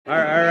All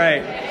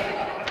right.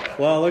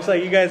 Well, it looks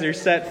like you guys are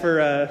set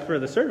for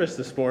the service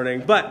this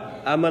morning,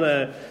 but I'm going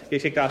to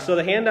get kicked off. So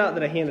the handout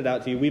that I handed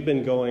out to you, we've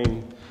been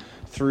going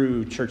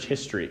through church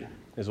history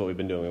is what we've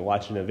been doing. We're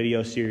watching a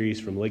video series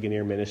from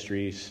Ligonier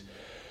Ministries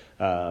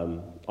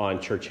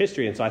on church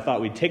history, and so I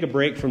thought we'd take a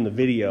break from the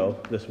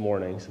video this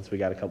morning since we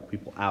got a couple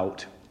people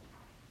out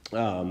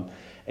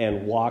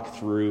and walk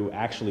through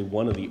actually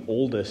one of the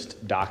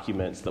oldest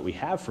documents that we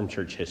have from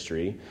church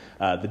history,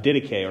 the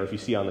Didache, or if you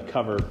see on the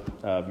cover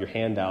of your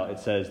handout, it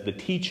says, the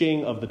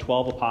teaching of the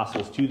 12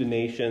 apostles to the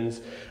nations.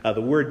 The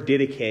word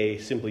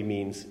Didache simply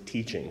means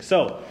teaching.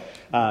 So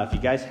if you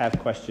guys have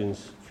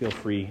questions, feel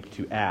free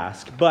to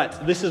ask.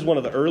 But this is one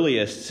of the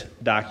earliest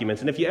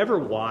documents, and if you ever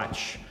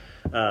watch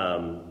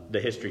the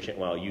History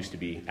Channel, well, it used to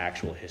be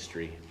actual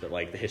history, but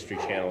like the History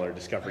Channel or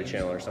Discovery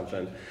Channel or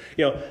something,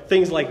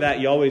 things like that,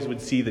 you always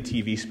would see the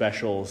TV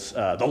specials,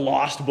 the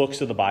lost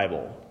books of the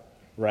Bible,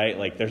 right?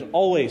 Like there's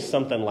always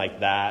something like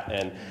that,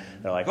 and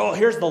they're like, oh,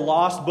 here's the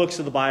lost books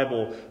of the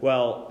Bible.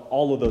 Well,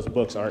 all of those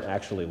books aren't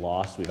actually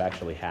lost. We've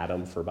actually had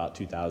them for about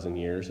 2,000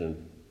 years,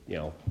 and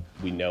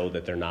we know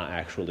that they're not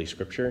actually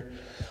Scripture.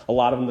 A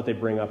lot of them that they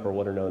bring up are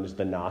what are known as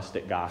the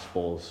Gnostic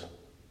Gospels.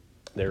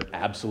 They're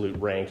absolute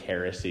rank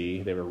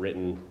heresy. They were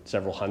written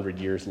several hundred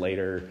years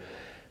later.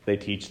 They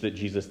teach that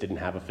Jesus didn't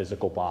have a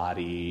physical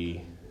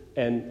body.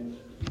 And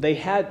they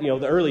had, the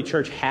early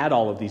church had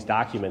all of these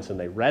documents, and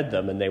they read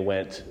them, and they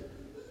went,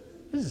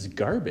 this is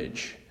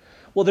garbage.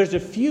 Well, there's a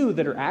few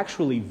that are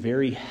actually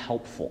very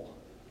helpful.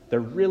 They're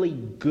really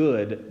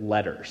good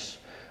letters,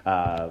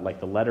 like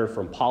the letter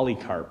from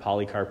Polycarp.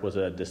 Polycarp was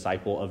a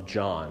disciple of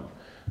John,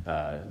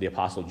 the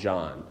Apostle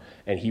John,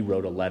 and he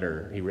wrote a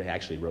letter. He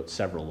actually wrote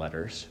several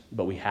letters,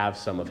 but we have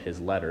some of his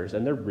letters,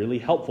 and they're really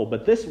helpful.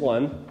 But this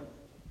one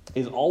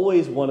is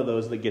always one of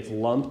those that gets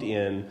lumped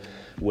in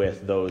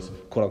with those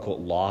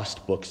quote-unquote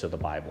lost books of the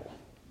Bible.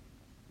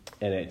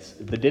 And it's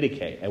the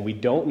Didache, and we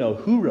don't know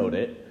who wrote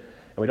it,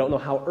 and we don't know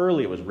how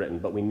early it was written,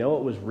 but we know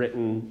it was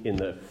written in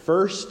the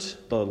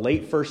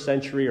late first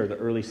century or the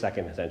early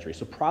second century.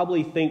 So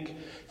probably think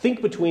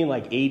between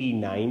like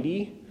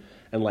 80-90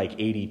 and like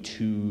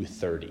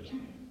 82-30.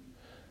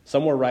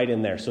 Somewhere right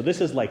in there. So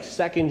this is like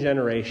second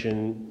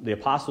generation. The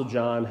Apostle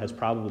John has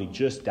probably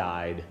just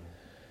died,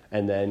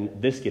 and then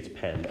this gets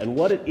penned. And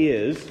what it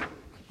is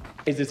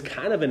it's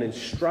kind of an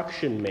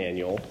instruction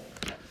manual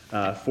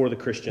for the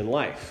Christian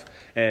life.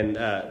 And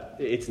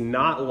it's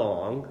not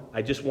long.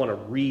 I just want to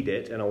read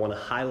it, and I want to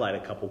highlight a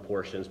couple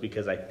portions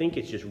because I think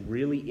it's just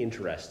really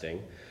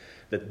interesting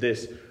that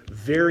this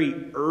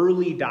very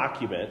early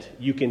document,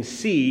 you can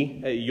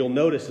see, you'll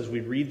notice as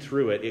we read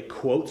through it, it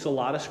quotes a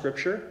lot of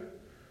Scripture.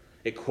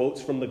 It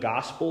quotes from the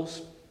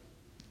Gospels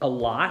a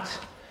lot,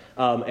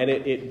 and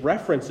it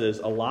references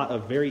a lot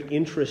of very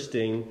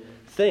interesting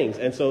things.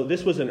 And so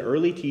this was an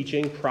early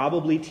teaching,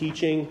 probably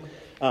teaching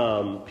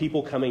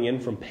people coming in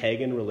from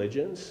pagan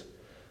religions.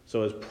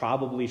 So it's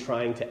probably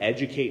trying to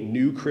educate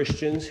new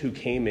Christians who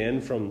came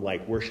in from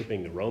like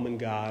worshiping the Roman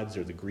gods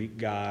or the Greek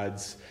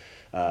gods,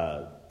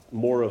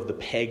 more of the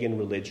pagan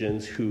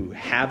religions who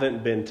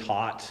haven't been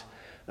taught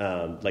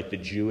like the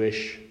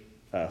Jewish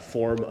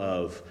form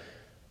of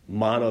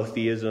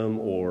monotheism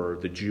or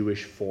the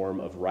Jewish form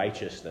of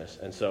righteousness.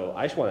 And so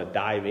I just want to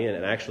dive in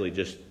and actually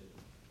just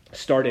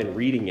start in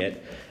reading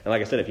it. And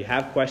like I said, if you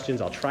have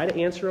questions, I'll try to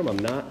answer them. I'm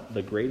not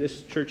the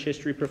greatest church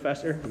history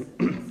professor. This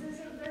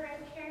isn't the Rank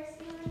Heresy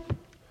one?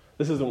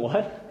 This isn't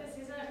what?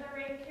 This isn't the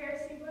Rank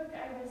Heresy book?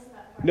 I missed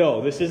that part. No,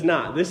 this is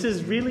not. This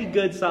is really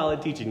good,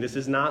 solid teaching. This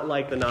is not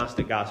like the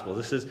Gnostic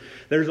Gospels.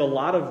 There's a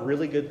lot of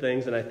really good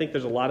things, and I think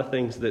there's a lot of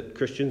things that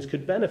Christians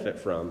could benefit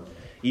from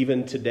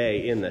even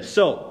today in this.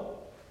 So,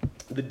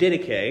 the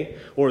Didache,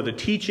 or the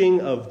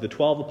teaching of the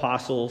 12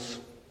 apostles,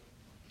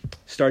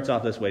 starts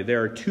off this way.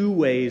 There are two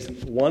ways,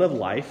 one of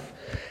life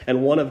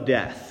and one of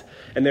death.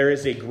 And there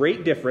is a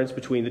great difference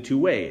between the two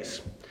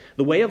ways.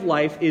 The way of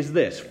life is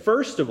this.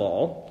 First of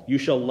all, you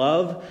shall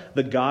love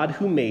the God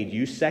who made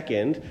you.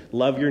 Second,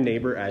 love your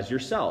neighbor as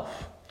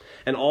yourself.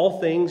 And all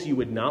things you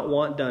would not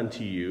want done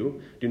to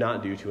you, do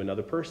not do to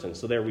another person.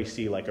 So there we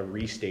see like a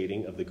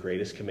restating of the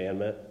greatest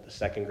commandment, the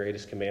second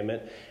greatest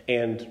commandment,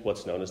 and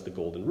what's known as the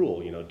golden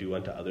rule. Do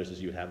unto others as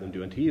you would have them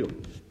do unto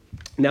you.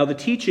 Now the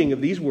teaching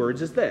of these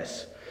words is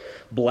this.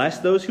 Bless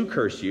those who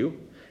curse you,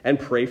 and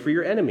pray for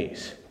your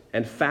enemies,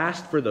 and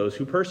fast for those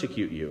who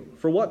persecute you.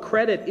 For what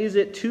credit is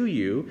it to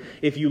you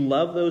if you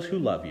love those who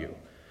love you?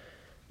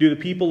 Do the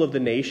people of the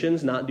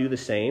nations not do the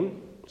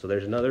same? So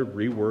there's another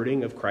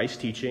rewording of Christ's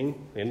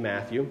teaching in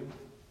Matthew.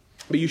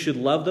 But you should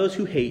love those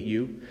who hate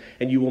you,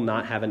 and you will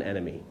not have an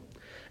enemy.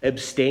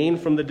 Abstain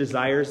from the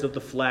desires of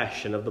the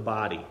flesh and of the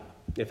body.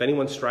 If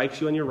anyone strikes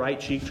you on your right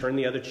cheek, turn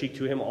the other cheek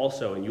to him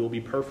also, and you will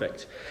be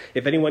perfect.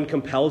 If anyone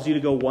compels you to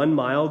go 1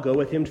 mile, go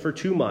with him for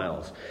 2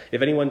 miles.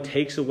 If anyone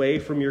takes away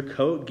from your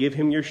coat, give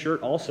him your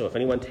shirt also. If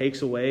anyone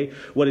takes away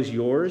what is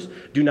yours,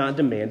 do not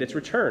demand its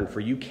return, for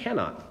you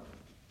cannot.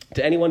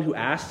 To anyone who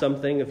asks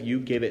something of you,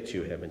 give it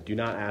to him, and do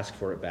not ask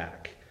for it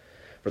back.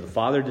 For the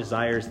Father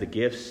desires the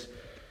gifts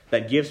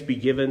that gifts be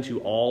given to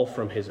all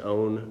from his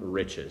own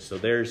riches. So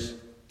there's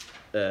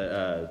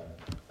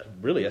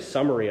really a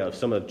summary of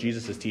some of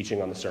Jesus'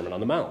 teaching on the Sermon on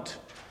the Mount.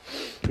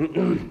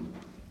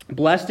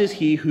 Blessed is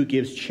he who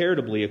gives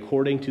charitably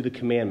according to the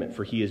commandment,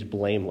 for he is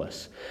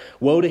blameless.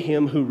 Woe to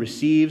him who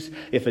receives,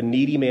 if a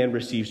needy man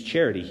receives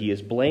charity, he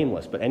is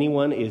blameless. But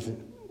anyone is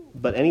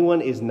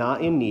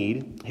not in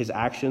need, his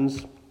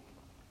actions,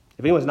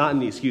 if anyone's not in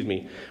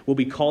need, will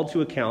be called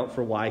to account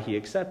for why he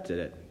accepted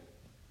it.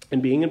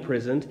 And being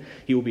imprisoned,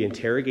 he will be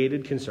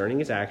interrogated concerning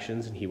his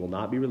actions, and he will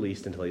not be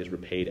released until he has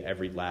repaid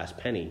every last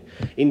penny.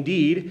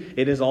 Indeed,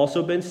 it has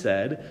also been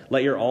said,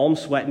 let your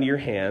alms sweat into your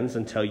hands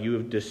until you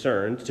have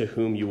discerned to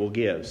whom you will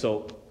give.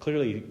 So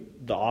clearly,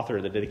 the author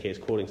of the Didache is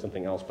quoting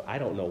something else, but I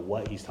don't know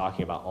what he's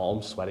talking about,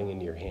 alms sweating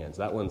into your hands.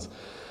 That one's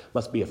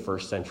must be a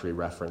first century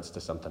reference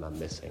to something I'm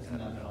missing. I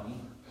don't know.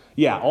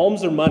 Yeah,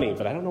 alms are money,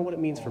 but I don't know what it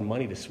means for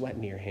money to sweat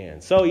into your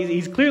hands. So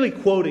he's clearly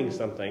quoting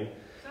something.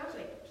 Sounds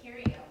like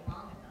carry it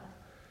long enough.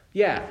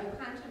 Yeah. So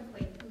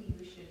contemplate who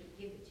you should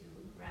give it to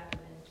rather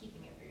than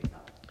keeping it for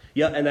yourself.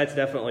 Yeah, and that's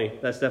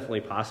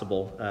definitely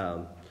possible.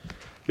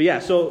 But yeah,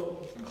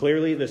 so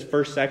clearly this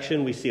first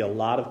section, we see a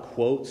lot of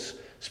quotes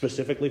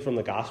specifically from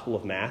the Gospel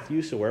of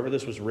Matthew. So wherever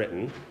this was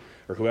written,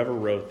 or whoever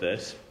wrote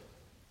this,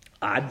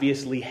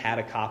 obviously had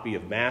a copy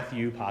of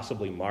Matthew,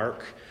 possibly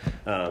Mark,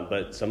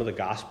 but some of the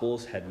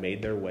Gospels had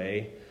made their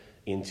way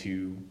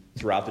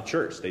throughout the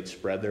church. They'd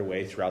spread their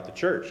way throughout the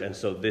church. And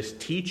so this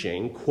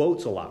teaching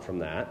quotes a lot from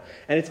that.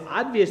 And it's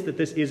obvious that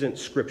this isn't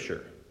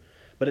Scripture,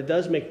 but it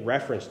does make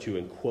reference to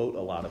and quote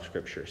a lot of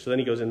Scripture. So then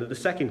he goes into the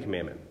second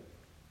commandment.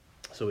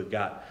 So we've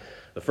got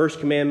the first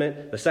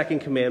commandment, the second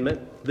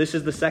commandment. This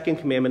is the second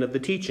commandment of the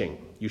teaching.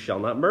 You shall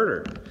not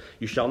murder.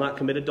 You shall not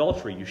commit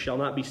adultery. You shall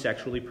not be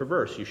sexually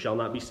perverse. You shall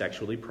not be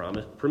sexually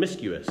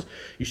promiscuous.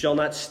 You shall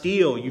not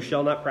steal. You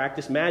shall not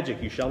practice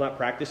magic. You shall not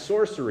practice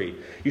sorcery.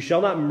 You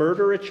shall not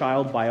murder a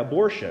child by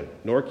abortion,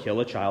 nor kill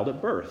a child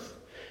at birth.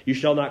 You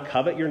shall not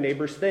covet your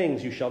neighbor's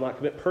things. You shall not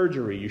commit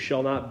perjury. You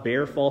shall not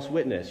bear false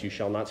witness. You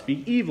shall not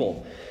speak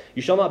evil.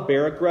 You shall not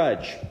bear a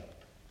grudge.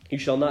 You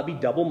shall not be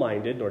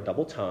double-minded nor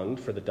double-tongued,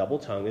 for the double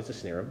tongue is a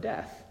snare of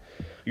death.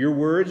 Your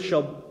words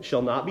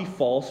shall not be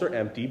false or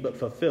empty, but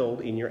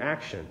fulfilled in your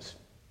actions.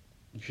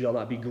 You shall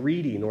not be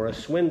greedy, nor a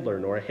swindler,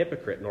 nor a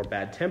hypocrite, nor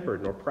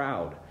bad-tempered, nor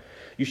proud.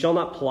 You shall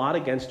not plot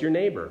against your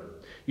neighbor.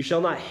 You shall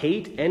not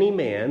hate any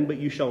man, but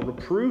you shall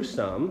reprove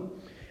some,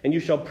 and you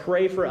shall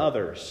pray for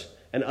others.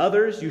 And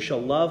others you shall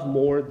love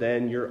more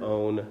than your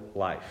own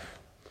life.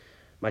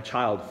 My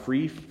child,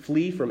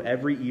 flee from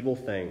every evil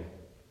thing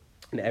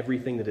and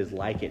everything that is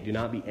like it. Do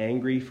not be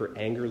angry, for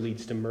anger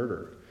leads to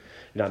murder.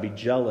 Do not be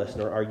jealous,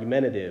 nor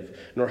argumentative,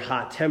 nor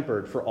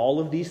hot-tempered, for all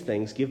of these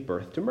things give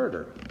birth to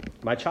murder.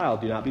 My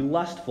child, do not be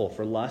lustful,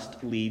 for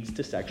lust leads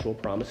to sexual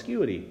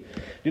promiscuity.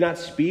 Do not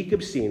speak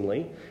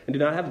obscenely, and do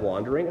not have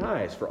wandering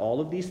eyes, for all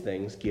of these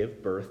things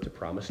give birth to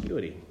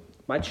promiscuity.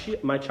 My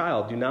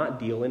child, do not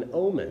deal in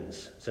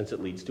omens, since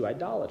it leads to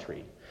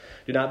idolatry.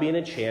 Do not be an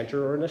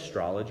enchanter or an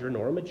astrologer,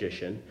 nor a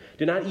magician.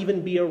 Do not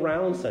even be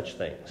around such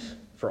things,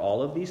 for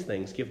all of these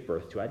things give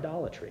birth to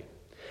idolatry.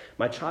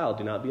 My child,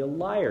 do not be a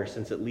liar,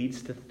 since it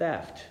leads to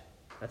theft.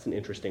 That's an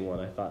interesting one.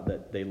 I thought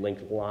that they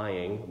linked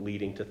lying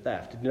leading to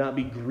theft. Do not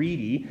be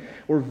greedy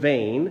or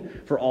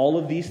vain, for all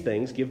of these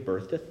things give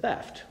birth to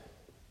theft.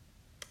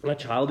 My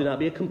child, do not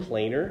be a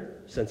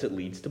complainer, since it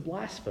leads to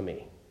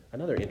blasphemy.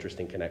 Another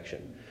interesting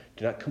connection.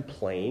 Do not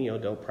complain,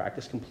 don't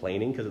practice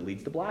complaining because it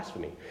leads to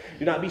blasphemy.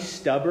 Do not be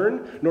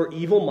stubborn nor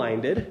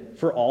evil-minded,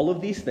 for all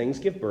of these things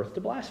give birth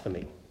to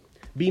blasphemy.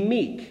 Be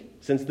meek,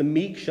 since the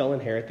meek shall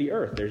inherit the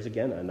earth. There's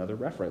again another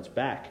reference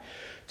back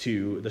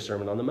to the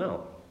Sermon on the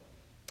Mount.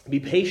 Be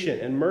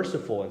patient and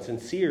merciful and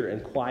sincere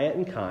and quiet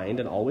and kind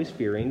and always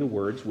fearing the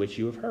words which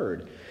you have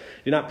heard.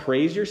 Do not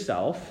praise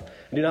yourself,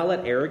 and do not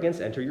let arrogance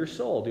enter your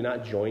soul. Do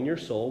not join your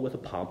soul with a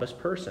pompous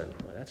person.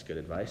 Well, that's good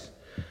advice.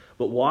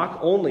 But walk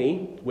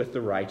only with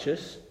the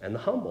righteous and the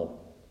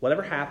humble.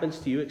 Whatever happens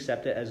to you,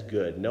 accept it as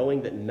good,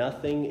 knowing that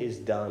nothing is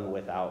done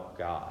without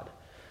God.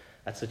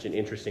 That's such an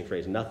interesting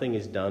phrase. Nothing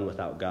is done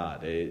without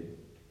God.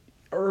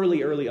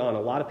 Early on, a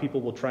lot of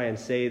people will try and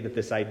say that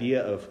this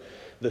idea of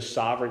the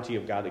sovereignty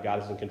of God, that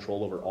God is in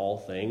control over all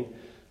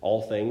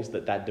things,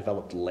 that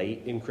developed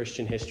late in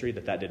Christian history,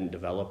 that didn't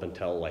develop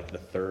until like the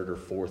 3rd or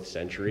 4th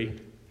century.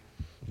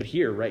 But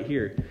right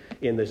here,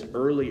 in this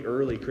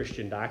early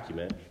Christian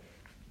document,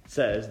 it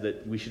says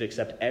that we should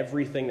accept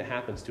everything that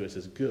happens to us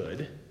as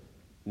good,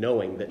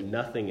 knowing that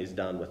nothing is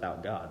done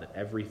without God, that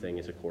everything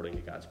is according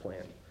to God's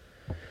plan.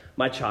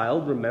 My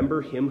child,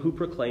 remember him who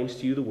proclaims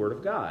to you the word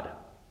of God.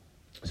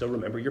 So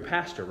remember your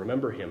pastor,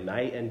 remember him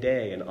night and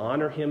day, and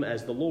honor him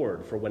as the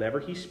Lord, for whenever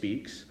he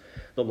speaks,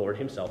 the Lord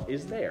himself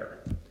is there.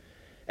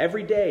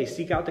 Every day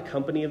seek out the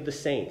company of the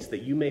saints,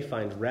 that you may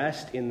find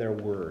rest in their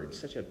words.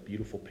 Such a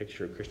beautiful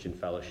picture of Christian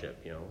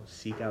fellowship,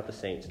 Seek out the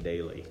saints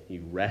daily.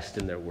 You rest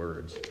in their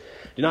words.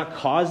 Do not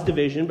cause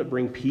division, but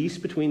bring peace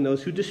between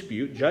those who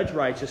dispute. Judge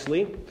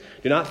righteously.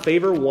 Do not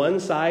favor one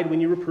side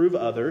when you reprove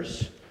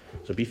others.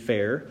 So be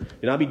fair.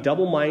 Do not be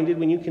double-minded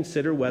when you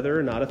consider whether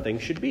or not a thing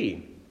should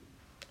be.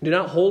 Do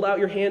not hold out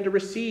your hand to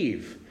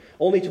receive,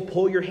 only to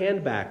pull your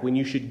hand back when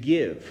you should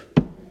give.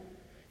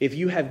 If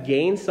you have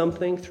gained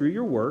something through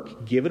your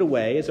work, give it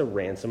away as a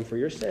ransom for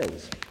your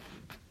sins.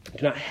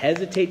 Do not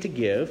hesitate to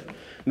give,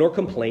 nor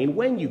complain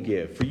when you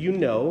give, for you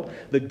know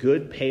the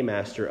good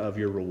paymaster of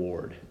your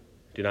reward.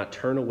 Do not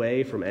turn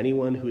away from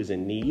anyone who is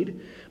in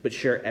need, but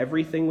share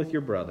everything with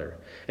your brother.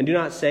 And do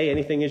not say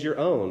anything is your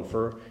own,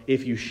 for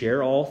if you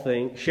share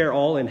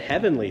all in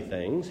heavenly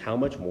things, how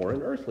much more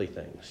in earthly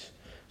things?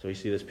 So we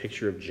see this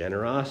picture of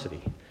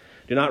generosity.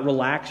 Do not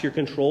relax your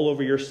control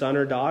over your son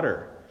or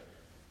daughter,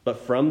 but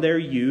from their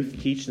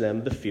youth teach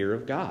them the fear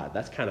of God.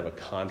 That's kind of a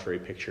contrary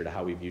picture to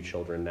how we view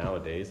children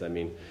nowadays. I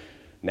mean,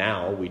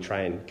 now we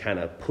try and kind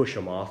of push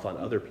them off on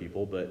other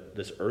people, but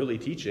this early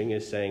teaching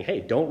is saying,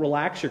 hey, don't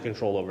relax your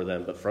control over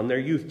them, but from their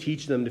youth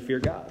teach them to fear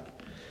God.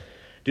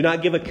 Do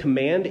not give a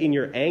command in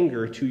your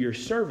anger to your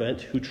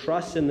servant who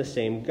trusts in the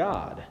same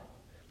God,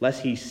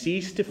 lest he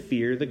cease to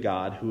fear the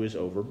God who is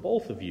over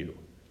both of you.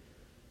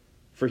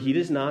 For he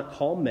does not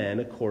call men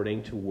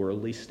according to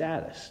worldly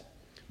status,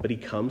 but he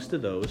comes to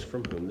those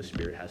from whom the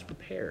Spirit has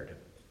prepared.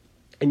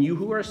 And you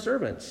who are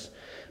servants,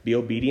 be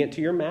obedient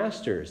to your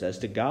masters as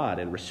to God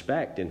and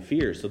respect and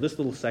fear. So this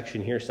little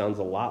section here sounds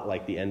a lot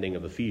like the ending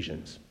of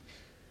Ephesians.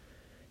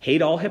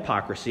 Hate all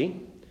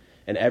hypocrisy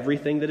and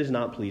everything that is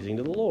not pleasing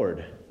to the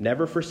Lord.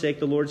 Never forsake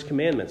the Lord's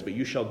commandments, but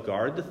you shall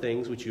guard the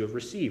things which you have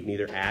received,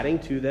 neither adding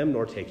to them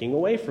nor taking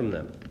away from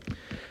them.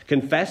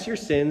 Confess your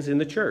sins in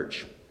the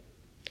church,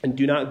 and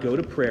do not go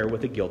to prayer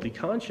with a guilty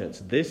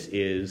conscience. This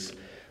is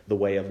the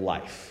way of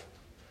life.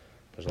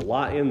 There's a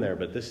lot in there,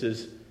 but this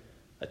is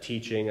a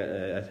teaching.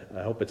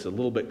 I hope it's a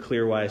little bit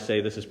clear why I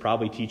say this is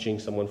probably teaching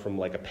someone from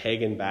like a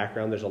pagan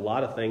background. There's a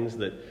lot of things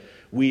that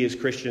we as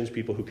Christians,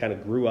 people who kind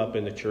of grew up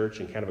in the church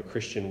and kind of a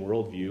Christian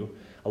worldview,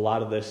 a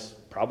lot of this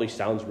probably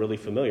sounds really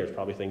familiar. It's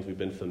probably things we've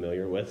been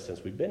familiar with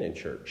since we've been in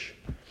church.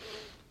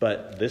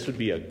 But this would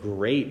be a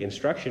great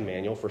instruction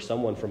manual for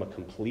someone from a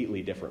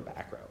completely different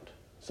background.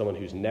 Someone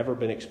who's never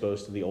been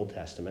exposed to the Old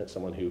Testament,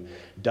 someone who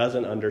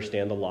doesn't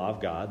understand the law of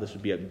God. This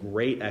would be a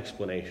great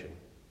explanation.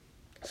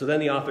 So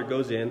then the author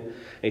goes in and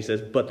he says,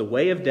 but the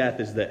way of death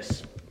is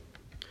this.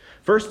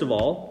 First of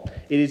all,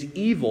 it is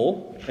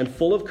evil and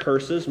full of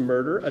curses,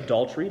 murder,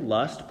 adultery,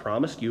 lust,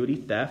 promiscuity,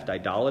 theft,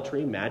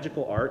 idolatry,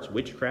 magical arts,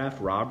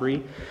 witchcraft,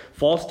 robbery,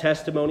 false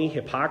testimony,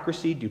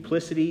 hypocrisy,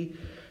 duplicity,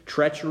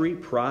 treachery,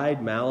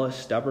 pride, malice,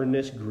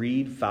 stubbornness,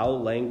 greed,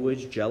 foul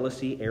language,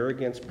 jealousy,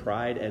 arrogance,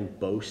 pride, and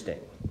boasting.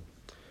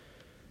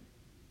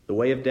 The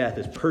way of death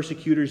is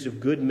persecutors of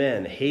good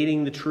men,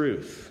 hating the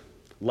truth,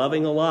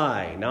 loving a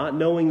lie, not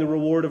knowing the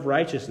reward of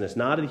righteousness,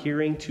 not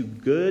adhering to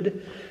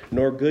good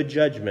nor good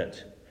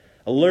judgment,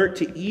 alert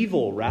to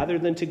evil rather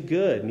than to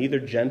good, neither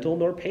gentle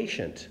nor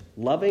patient,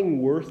 loving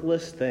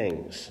worthless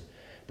things,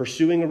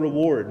 pursuing a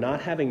reward,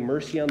 not having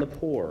mercy on the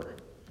poor,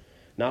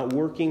 not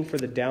working for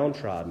the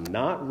downtrodden,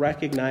 not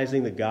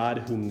recognizing the God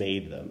who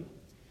made them.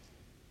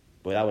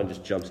 Boy, that one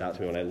just jumps out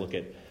to me when I look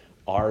at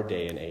our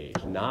day and age,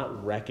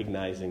 not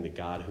recognizing the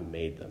God who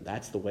made them.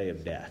 That's the way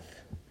of death.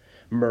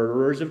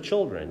 Murderers of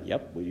children.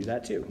 Yep, we do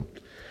that too.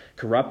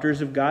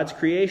 Corrupters of God's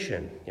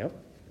creation. Yep.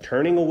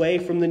 Turning away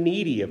from the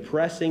needy,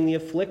 oppressing the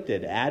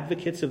afflicted,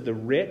 advocates of the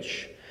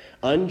rich,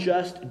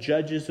 unjust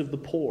judges of the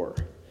poor,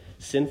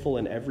 sinful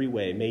in every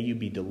way. May you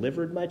be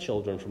delivered, my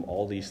children, from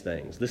all these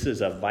things. This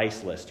is a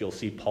vice list. You'll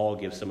see Paul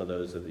give some of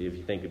those if you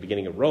think the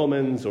beginning of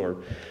Romans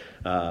or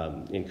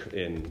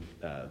in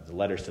the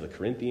letters to the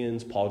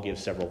Corinthians. Paul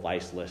gives several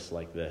vice lists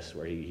like this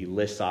where he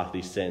lists off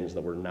these sins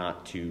that we're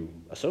not to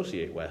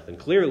associate with. And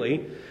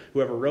clearly,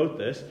 whoever wrote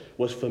this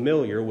was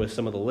familiar with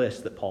some of the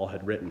lists that Paul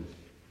had written.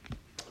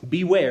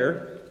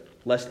 Beware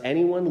lest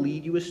anyone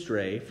lead you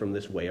astray from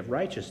this way of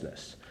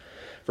righteousness,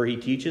 for he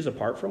teaches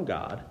apart from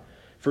God.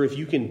 For if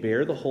you can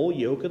bear the whole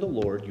yoke of the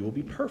Lord, you will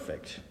be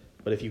perfect.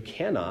 But if you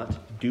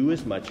cannot, do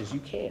as much as you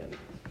can.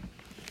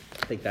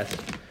 I think that's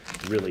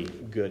really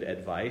good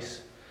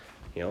advice.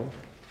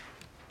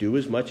 Do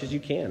as much as you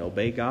can.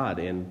 Obey God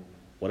in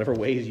whatever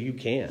ways you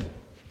can.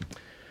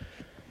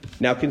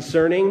 Now,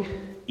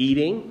 concerning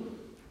eating,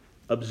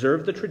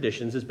 observe the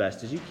traditions as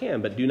best as you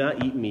can, but do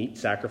not eat meat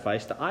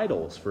sacrificed to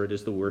idols, for it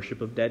is the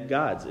worship of dead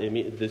gods.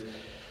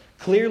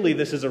 Clearly,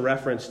 this is a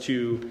reference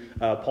to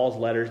Paul's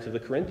letter to the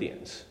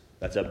Corinthians.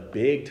 That's a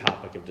big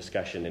topic of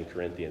discussion in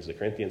Corinthians. The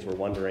Corinthians were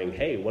wondering,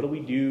 hey, what do we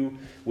do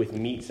with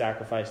meat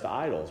sacrificed to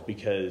idols?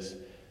 Because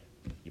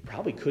you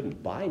probably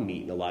couldn't buy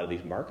meat in a lot of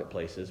these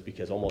marketplaces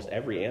because almost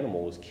every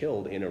animal was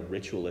killed in a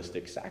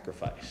ritualistic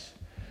sacrifice.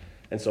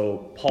 And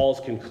so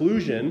Paul's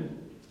conclusion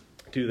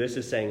to this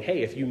is saying,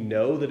 hey, if you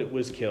know that it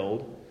was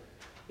killed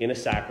in a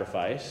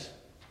sacrifice,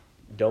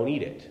 don't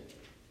eat it.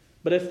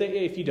 But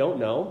if you don't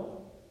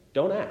know,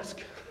 don't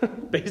ask.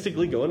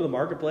 Basically, go into the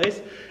marketplace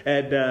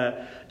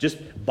and just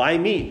buy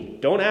meat.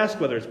 Don't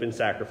ask whether it's been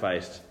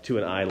sacrificed to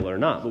an idol or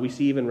not. But we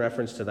see even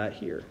reference to that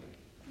here.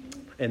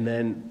 And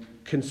then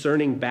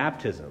concerning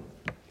baptism.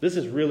 This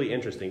is really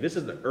interesting. This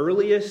is the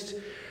earliest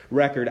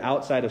record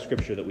outside of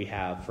Scripture that we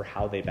have for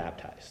how they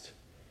baptized.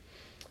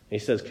 He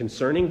says,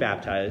 concerning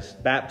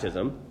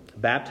baptism,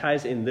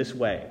 baptize in this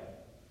way.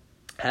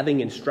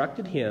 Having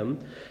instructed him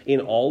in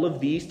all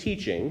of these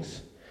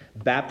teachings,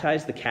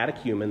 baptize the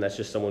catechumen, that's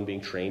just someone being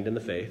trained in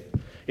the faith,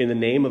 in the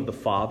name of the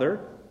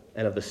Father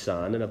and of the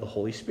Son and of the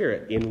Holy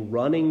Spirit, in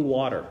running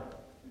water.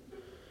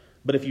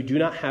 But if you do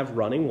not have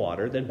running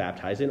water, then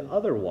baptize in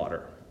other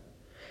water.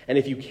 And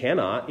if you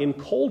cannot, in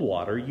cold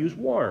water, use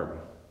warm.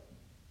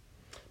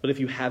 But if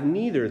you have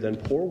neither, then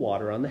pour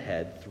water on the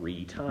head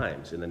 3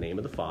 times in the name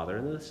of the Father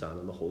and of the Son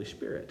and the Holy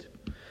Spirit.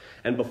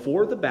 And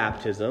before the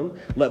baptism,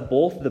 let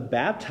both the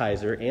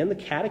baptizer and the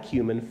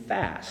catechumen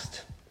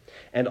fast,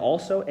 and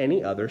also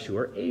any others who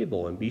are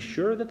able, and be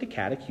sure that the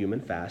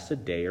catechumen fasts a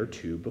day or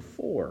 2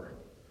 before.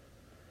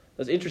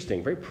 That's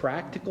interesting, very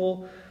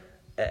practical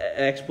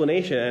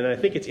explanation, and I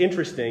think it's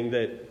interesting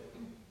that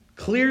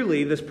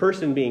clearly this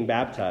person being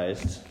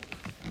baptized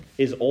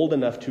is old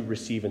enough to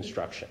receive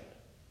instruction.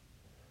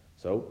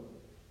 So,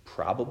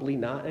 probably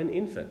not an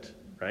infant,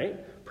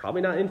 right?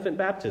 Probably not infant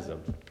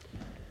baptism.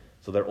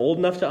 So they're old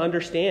enough to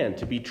understand,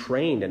 to be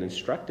trained and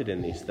instructed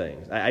in these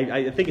things.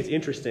 I think it's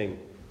interesting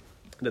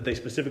that they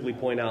specifically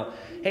point out,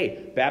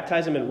 hey,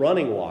 baptize them in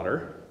running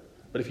water,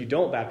 but if you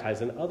don't,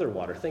 baptize in other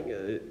water.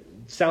 It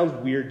sounds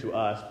weird to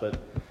us, but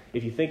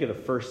if you think of the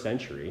first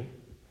century,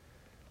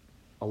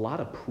 a lot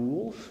of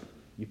pools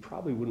you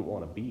probably wouldn't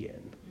want to be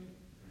in.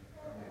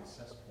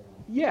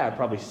 Yeah,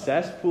 probably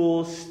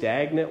cesspools,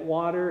 stagnant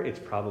water. It's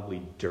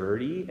probably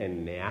dirty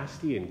and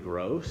nasty and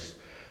gross.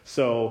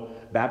 So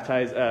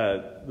baptize,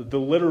 the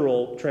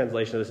literal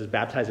translation of this is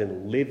baptize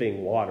in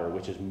living water,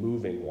 which is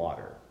moving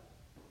water.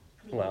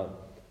 Well,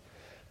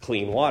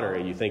 clean water.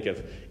 You think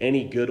of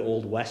any good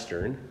old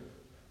Western,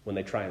 when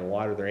they try and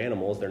water their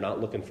animals, they're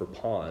not looking for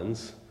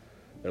ponds,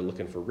 they're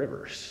looking for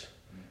rivers,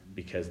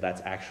 because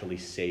that's actually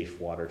safe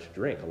water to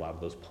drink. A lot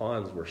of those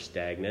ponds were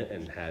stagnant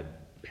and had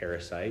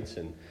parasites,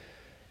 and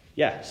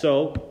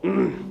so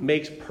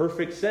makes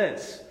perfect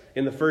sense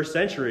in the first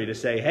century to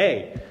say,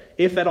 hey,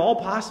 if at all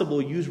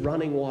possible, use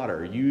running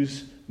water,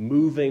 use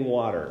moving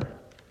water.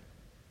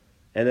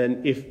 And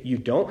then if you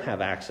don't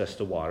have access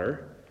to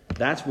water,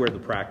 that's where the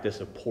practice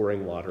of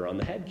pouring water on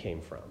the head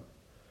came from.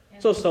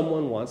 So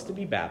someone wants to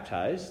be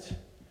baptized,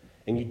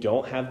 and you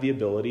don't have the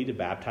ability to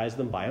baptize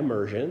them by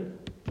immersion,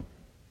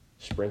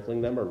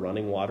 sprinkling them or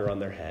running water on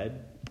their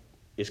head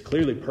is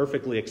clearly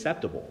perfectly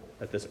acceptable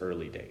at this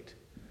early date.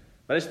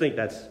 I just think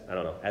that's, I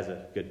don't know, as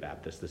a good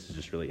Baptist, this is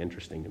just really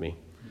interesting to me.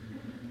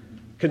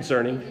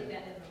 Concerning. They did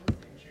that in the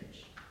Lutheran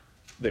church.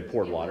 They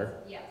poured water.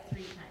 3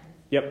 times.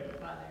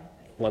 Yep.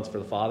 Once for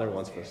the Father,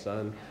 once for the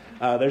Son.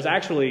 There's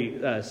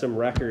actually some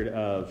record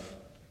of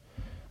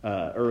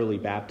early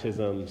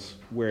baptisms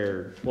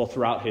where,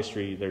 throughout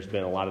history, there's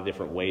been a lot of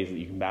different ways that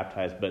you can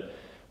baptize, but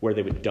where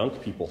they would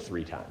dunk people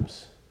 3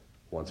 times.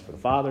 Once for the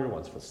Father,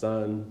 once for the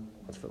Son,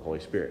 once for the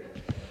Holy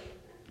Spirit.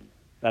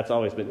 That's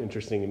always been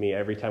interesting to me.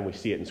 Every time we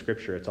see it in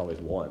Scripture, it's always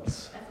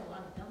once. That's a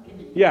lot of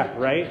dunking. Yeah,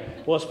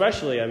 right? Well,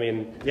 especially, I've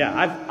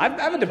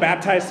had to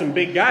baptize some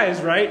big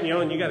guys, right?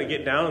 And you got to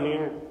get down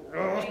and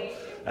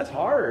that's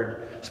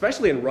hard.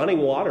 Especially in running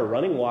water.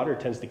 Running water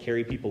tends to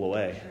carry people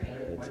away.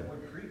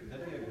 Whitewood Creek,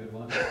 that'd be a good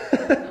one.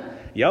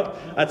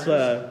 Yep. That's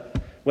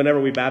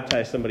whenever we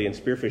baptize somebody in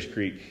Spearfish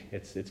Creek,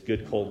 it's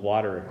good cold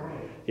water.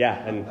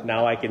 Yeah, and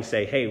now I can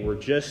say, hey, we're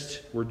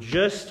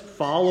just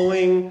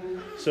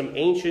following some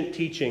ancient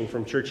teaching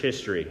from church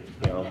history.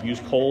 Use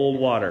cold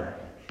water.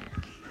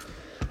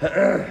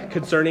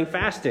 Concerning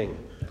fasting.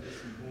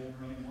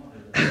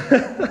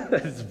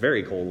 It's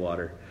very cold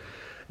water.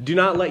 Do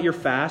not let your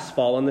fast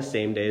fall on the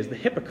same day as the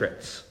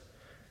hypocrites,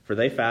 for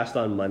they fast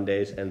on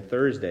Mondays and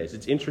Thursdays.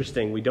 It's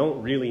interesting, we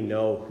don't really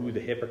know who the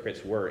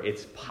hypocrites were.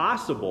 It's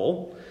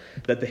possible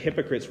that the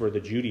hypocrites were the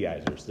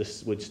Judaizers.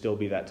 This would still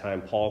be that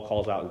time. Paul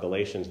calls out in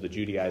Galatians the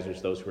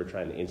Judaizers, those who are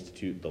trying to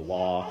institute the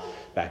law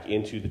back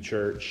into the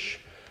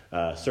church,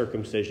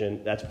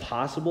 circumcision. That's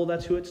possible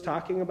that's who it's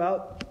talking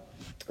about.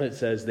 It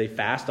says they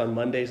fast on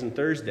Mondays and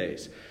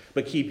Thursdays,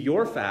 but keep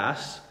your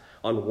fasts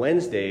on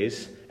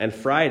Wednesdays and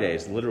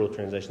Fridays. The literal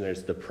translation there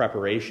is the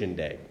preparation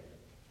day.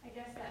 I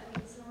guess that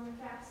means someone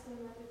fasting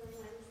rather than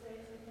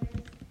Wednesdays and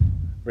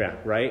Thursdays. Yeah,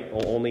 right?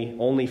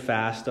 Only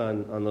fast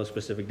on those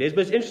specific days.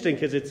 But it's interesting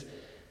because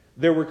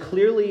there were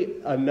clearly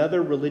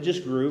another religious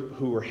group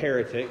who were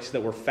heretics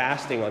that were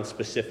fasting on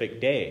specific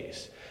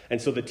days.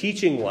 And so the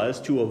teaching was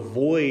to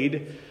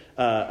avoid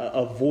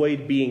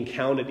being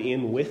counted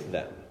in with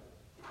them.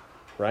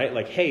 Right?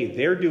 Like, hey,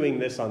 they're doing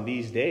this on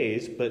these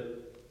days,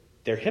 but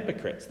they're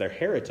hypocrites. They're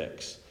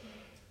heretics.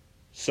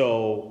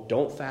 So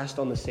don't fast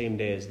on the same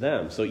day as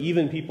them. So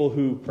even people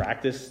who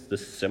practice the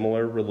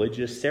similar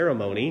religious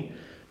ceremony,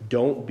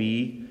 don't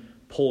be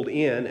pulled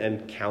in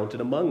and counted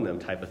among them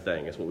type of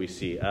thing is what we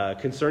see.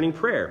 Concerning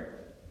prayer,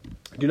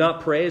 do not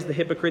pray as the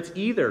hypocrites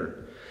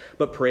either,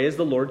 but pray as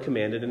the Lord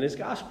commanded in his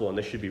gospel. And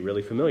this should be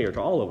really familiar to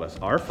all of us.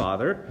 Our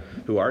Father,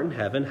 who art in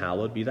heaven,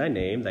 hallowed be thy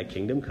name. Thy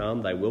kingdom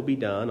come, thy will be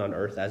done on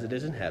earth as it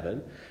is in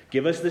heaven.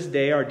 Give us this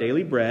day our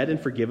daily bread, and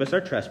forgive us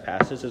our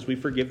trespasses as we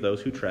forgive those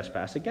who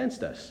trespass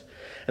against us.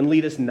 And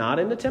lead us not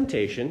into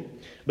temptation,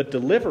 but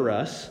deliver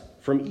us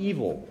from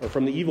evil, or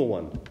from the evil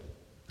one.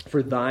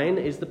 For thine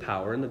is the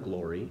power and the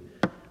glory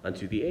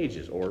unto the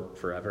ages, or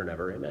forever and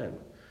ever. Amen.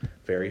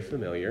 Very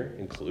familiar,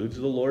 includes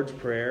the Lord's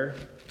Prayer,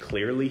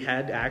 clearly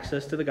had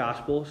access to the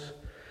Gospels.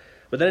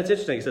 But then it's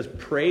interesting, it says,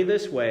 pray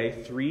this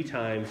way 3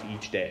 times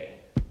each day.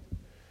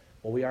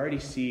 Well, we already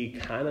see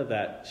kind of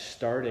that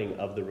starting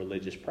of the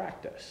religious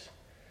practice.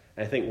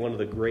 And I think one of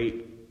the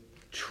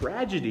great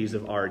tragedies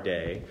of our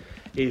day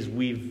is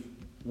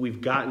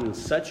we've gotten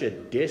such a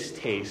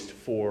distaste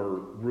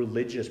for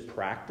religious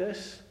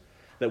practice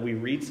that we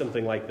read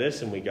something like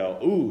this and we go,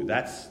 ooh,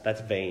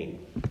 that's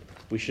vain.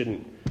 We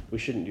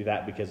shouldn't do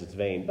that because it's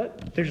vain.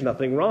 But there's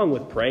nothing wrong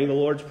with praying the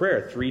Lord's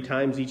Prayer 3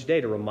 times each day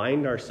to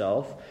remind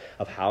ourselves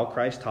of how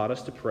Christ taught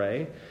us to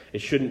pray. It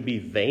shouldn't be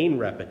vain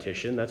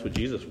repetition. That's what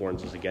Jesus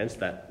warns us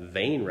against, that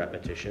vain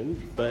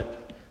repetition.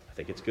 But I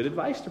think it's good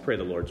advice to pray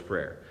the Lord's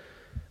Prayer.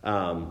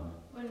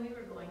 When we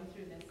were going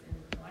through this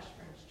in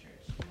Washburn's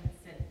church, when it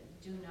said,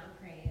 do not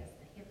pray as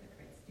the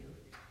hypocrites do,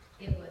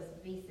 it was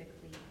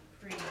basically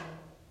praying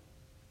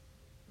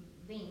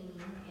vain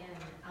and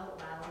out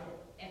loud,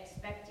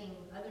 expecting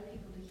other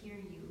people to hear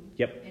you.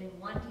 Yep. And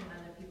wanting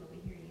other people to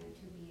hear you,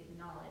 to be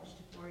acknowledged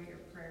for your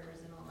prayers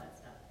and all that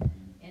stuff.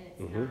 And it's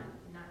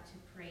not to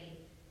pray.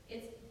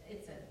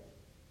 It's a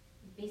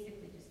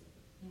basically just,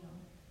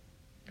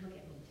 look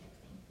at me type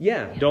thing.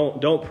 Yeah,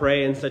 don't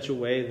pray in such a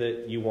way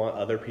that you want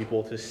other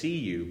people to see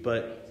you.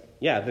 But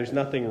yeah, there's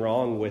nothing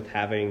wrong with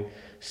having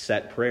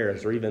set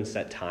prayers or even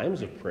set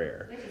times of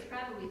prayer. Which is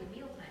probably the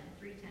mealtime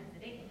 3 times a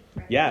day.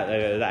 Right?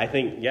 Yeah, I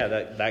think,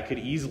 that could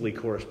easily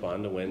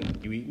correspond to when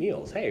you eat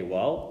meals. Hey,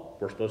 well,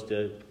 we're supposed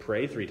to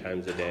pray 3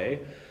 times a day.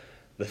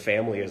 The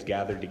family is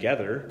gathered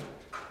together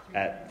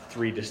at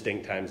 3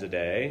 distinct times a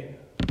day.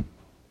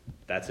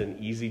 That's an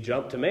easy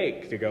jump to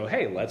make, to go,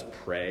 hey, let's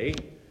pray.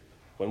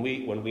 When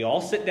we all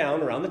sit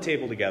down around the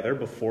table together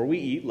before we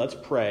eat, let's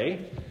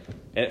pray.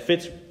 And it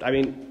fits,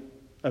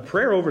 a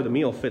prayer over the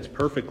meal fits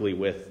perfectly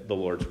with the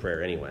Lord's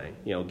Prayer anyway.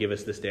 Give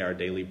us this day our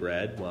daily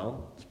bread.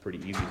 Well, it's pretty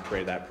easy to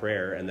pray that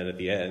prayer. And then at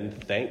the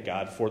end, thank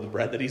God for the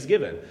bread that he's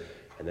given.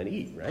 And then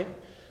eat, right?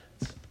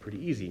 It's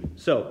pretty easy.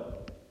 So,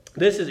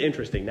 this is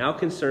interesting. Now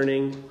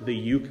concerning the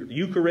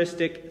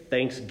Eucharistic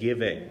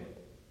Thanksgiving.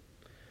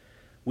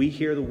 We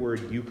hear the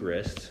word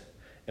Eucharist,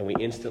 and we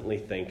instantly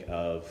think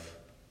of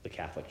the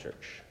Catholic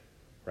Church,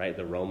 right?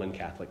 The Roman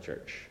Catholic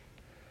Church.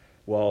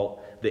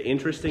 Well, the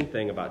interesting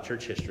thing about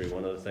church history,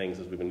 one of the things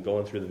as we've been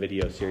going through the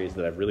video series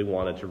that I've really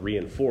wanted to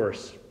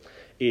reinforce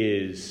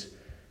is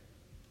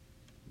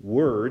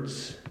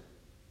words.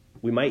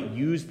 We might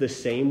use the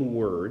same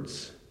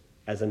words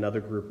as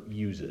another group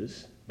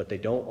uses, but they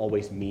don't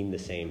always mean the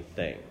same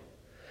thing.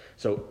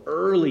 So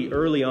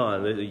early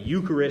on, the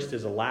Eucharist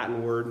is a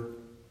Latin word,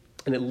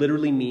 and it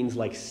literally means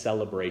like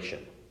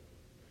celebration.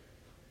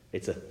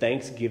 It's a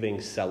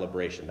Thanksgiving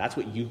celebration. That's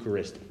what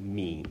Eucharist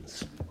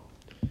means.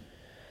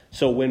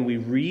 So when we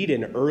read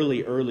in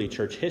early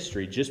church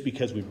history, just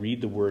because we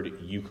read the word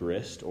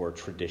Eucharist or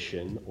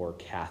tradition or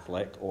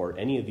Catholic or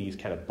any of these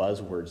kind of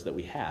buzzwords that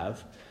we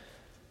have,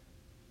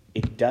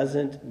 it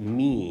doesn't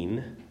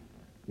mean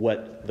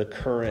what the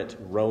current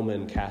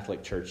Roman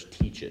Catholic Church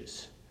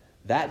teaches.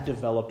 That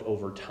developed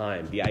over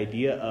time. The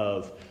idea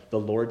of the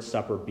Lord's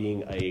Supper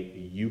being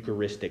a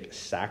Eucharistic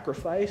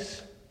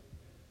sacrifice,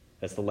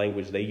 that's the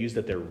language they use,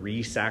 that they're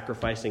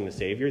re-sacrificing the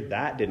Savior,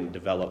 that didn't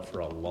develop for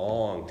a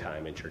long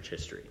time in church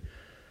history.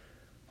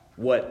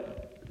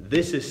 What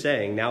this is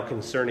saying now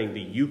concerning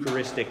the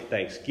Eucharistic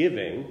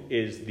Thanksgiving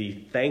is the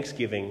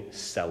Thanksgiving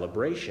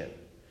celebration.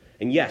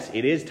 And yes,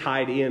 it is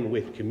tied in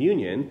with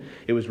communion.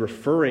 It was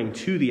referring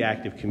to the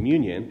act of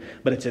communion,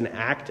 but it's an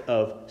act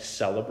of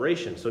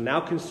celebration. So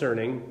now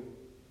concerning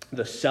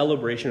the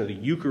celebration of the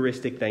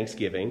Eucharistic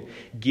Thanksgiving,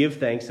 give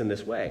thanks in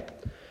this way.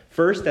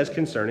 First, as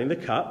concerning the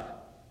cup,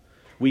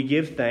 we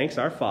give thanks,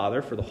 our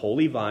Father, for the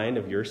holy vine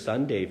of your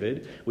Son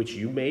David, which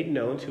you made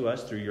known to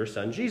us through your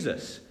Son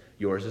Jesus.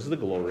 Yours is the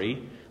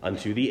glory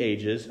unto the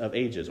ages of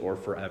ages, or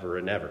forever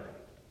and ever.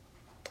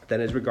 Then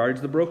as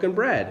regards the broken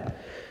bread,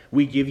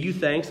 we give you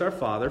thanks, our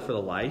Father, for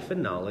the life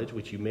and knowledge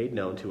which you made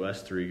known to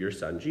us through your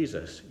Son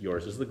Jesus.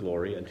 Yours is the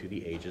glory unto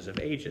the ages of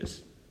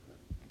ages.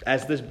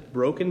 As this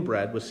broken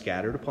bread was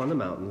scattered upon the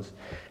mountains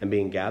and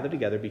being gathered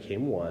together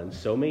became one,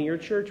 so may your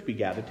church be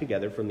gathered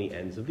together from the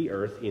ends of the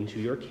earth into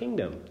your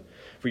kingdom.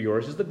 For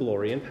yours is the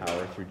glory and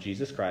power through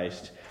Jesus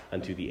Christ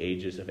unto the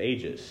ages of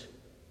ages.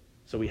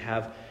 So we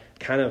have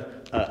kind of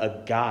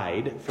a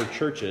guide for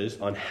churches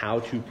on how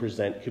to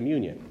present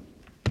communion.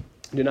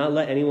 Do not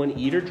let anyone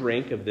eat or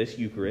drink of this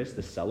Eucharist,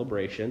 this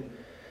celebration,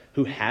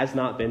 who has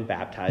not been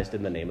baptized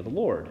in the name of the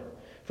Lord.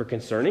 For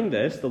concerning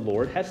this, the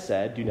Lord has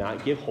said, do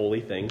not give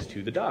holy things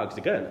to the dogs.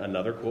 Again,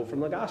 another quote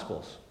from the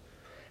Gospels.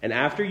 And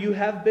after you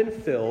have been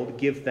filled,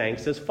 give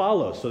thanks as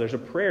follows. So there's a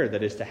prayer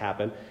that is to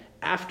happen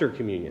after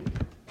communion.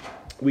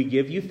 We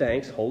give you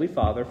thanks, Holy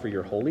Father, for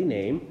your holy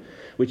name,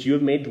 which you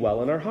have made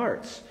dwell in our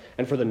hearts,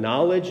 and for the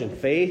knowledge and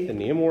faith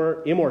and the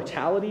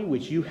immortality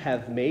which you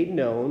have made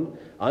known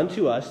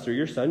unto us through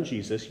your Son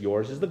Jesus.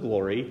 Yours is the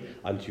glory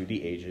unto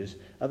the ages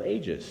of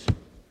ages.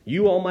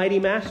 You, Almighty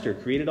Master,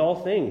 created all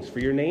things for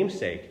your name's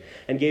sake,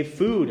 and gave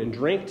food and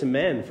drink to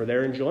men for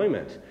their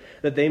enjoyment,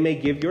 that they may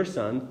give your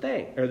Son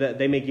thanks, or that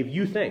they may give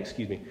you thanks,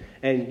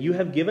 And you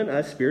have given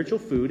us spiritual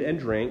food and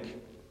drink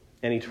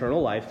and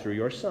eternal life through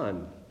your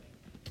Son.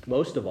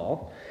 Most of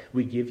all,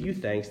 we give you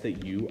thanks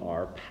that you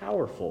are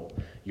powerful.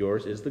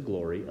 Yours is the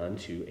glory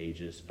unto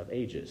ages of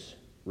ages.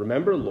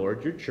 Remember,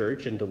 Lord, your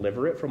church, and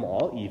deliver it from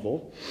all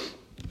evil,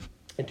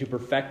 and to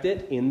perfect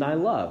it in thy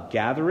love.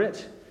 Gather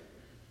it,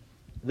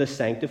 the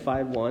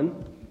sanctified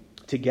one,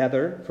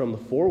 together from the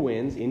four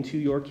winds into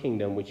your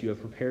kingdom, which you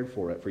have prepared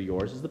for it. For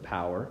yours is the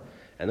power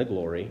and the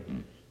glory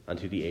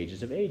unto the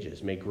ages of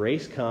ages. May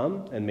grace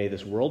come, and may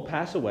this world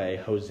pass away.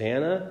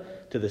 Hosanna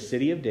to the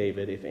city of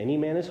David. If any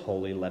man is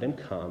holy, let him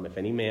come. If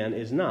any man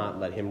is not,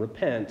 let him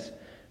repent.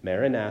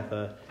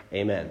 Maranatha.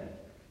 Amen.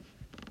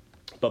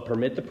 But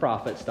permit the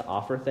prophets to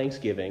offer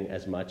thanksgiving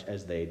as much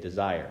as they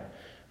desire.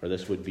 Or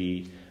this would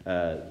be,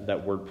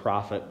 that word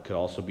prophet could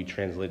also be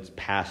translated as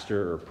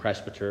pastor or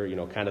presbyter,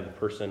 kind of the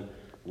person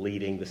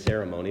leading the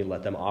ceremony.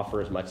 Let them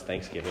offer as much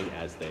thanksgiving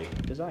as they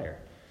desire.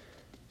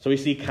 So we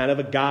see kind of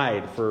a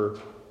guide for,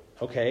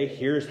 okay,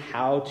 here's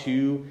how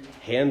to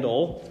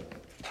handle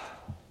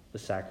the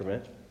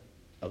sacrament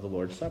of the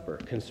Lord's Supper.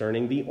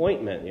 Concerning the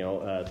ointment,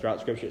 throughout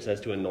Scripture it says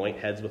to anoint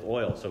heads with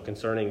oil. So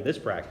concerning this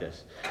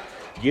practice,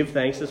 give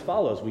thanks as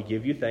follows. We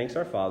give you thanks,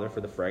 our Father, for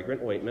the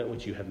fragrant ointment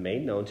which you have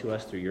made known to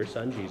us through your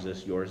Son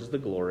Jesus. Yours is the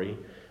glory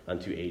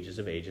unto ages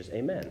of ages.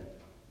 Amen.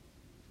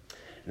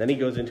 And then he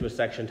goes into a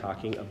section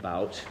talking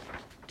about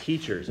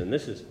teachers. And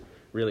this is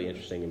really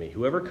interesting to me.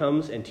 Whoever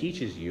comes and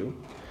teaches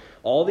you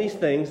all these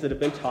things that have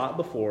been taught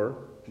before,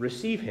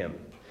 receive him.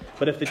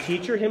 But if the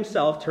teacher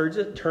himself turns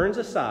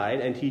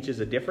aside and teaches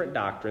a different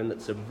doctrine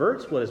that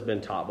subverts what has been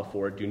taught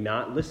before, do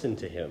not listen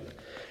to him.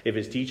 If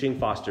his teaching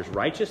fosters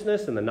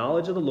righteousness and the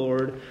knowledge of the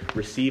Lord,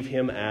 receive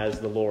him as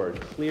the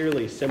Lord.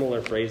 Clearly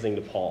similar phrasing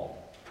to Paul.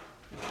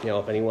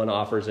 If anyone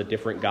offers a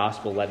different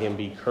gospel, let him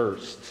be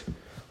cursed.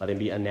 Let him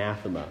be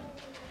anathema.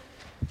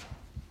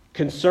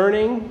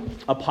 Concerning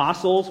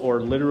apostles,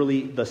 or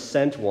literally the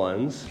sent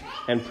ones,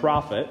 and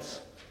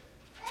prophets,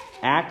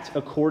 act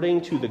according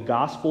to the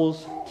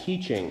gospel's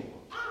teaching.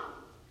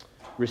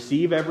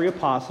 Receive every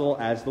apostle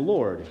as the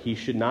Lord. He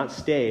should not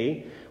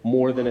stay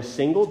more than a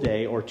single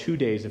day or 2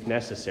 days if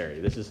necessary.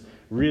 This is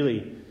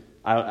really,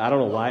 I don't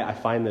know why I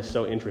find this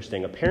so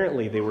interesting.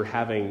 Apparently they were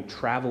having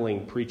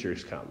traveling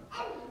preachers come.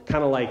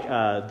 Kind of like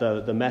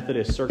the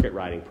Methodist circuit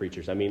riding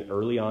preachers.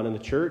 Early on in the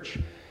church,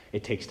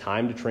 it takes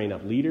time to train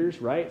up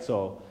leaders, right?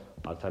 So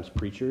a lot of times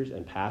preachers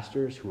and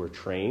pastors who were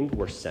trained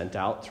were sent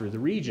out through the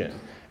region,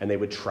 and they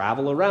would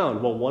travel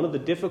around. Well, one of the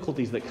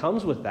difficulties that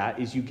comes with that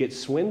is you get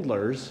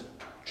swindlers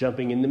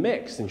jumping in the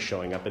mix and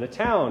showing up in a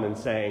town and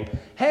saying,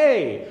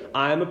 hey,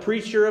 I'm a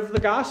preacher of the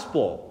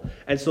gospel.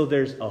 And so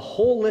there's a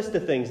whole list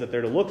of things that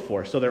they're to look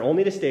for. So they're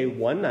only to stay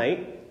one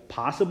night,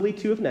 possibly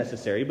 2 if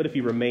necessary, but if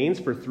he remains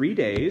for 3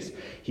 days,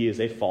 he is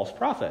a false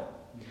prophet.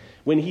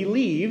 When he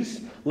leaves,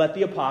 let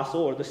the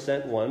apostle or the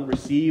sent one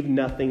receive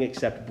nothing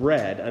except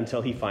bread until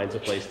he finds a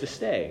place to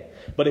stay.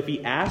 But if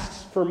he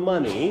asks for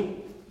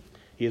money,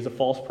 he is a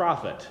false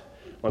prophet.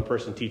 One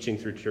person teaching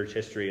through church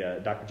history,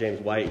 Dr. James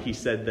White, he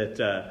said that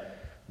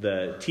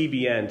the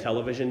TBN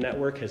television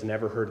network has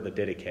never heard of the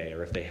Didache,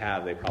 or if they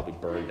have, they probably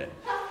burned it.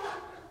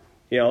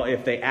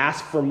 If they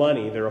ask for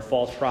money, they're a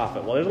false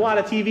prophet. Well, there's a lot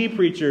of TV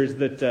preachers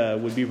that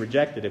would be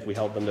rejected if we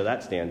held them to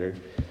that standard.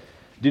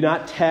 Do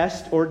not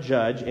test or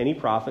judge any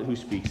prophet who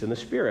speaks in the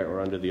Spirit or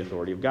under the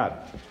authority of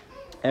God.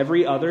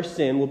 Every other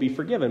sin will be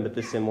forgiven, but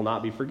this sin will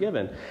not be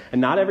forgiven.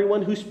 And not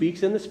everyone who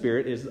speaks in the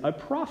Spirit is a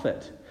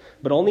prophet,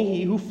 but only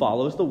he who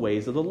follows the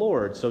ways of the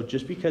Lord. So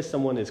just because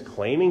someone is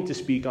claiming to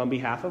speak on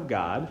behalf of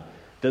God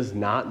does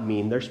not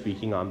mean they're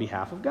speaking on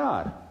behalf of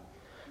God.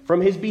 From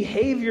his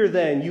behavior,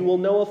 then, you will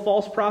know a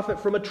false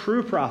prophet from a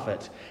true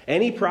prophet.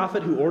 Any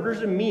prophet who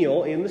orders a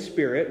meal in the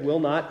Spirit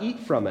will not eat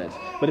from it.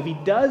 But if he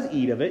does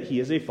eat of it, he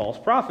is a false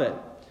prophet.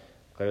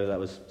 Clearly that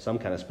was some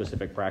kind of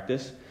specific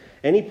practice.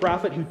 Any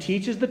prophet who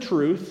teaches the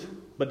truth,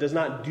 but does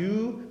not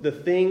do the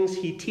things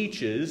he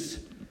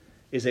teaches,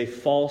 is a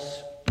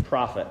false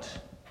prophet.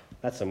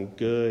 That's some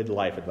good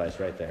life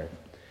advice right there.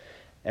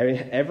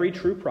 Every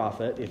true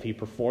prophet, if he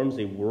performs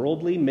a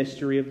worldly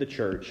mystery of the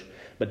church,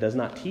 but does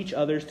not teach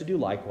others to do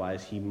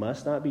likewise, he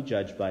must not be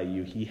judged by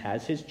you. He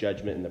has his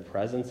judgment in the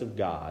presence of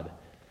God,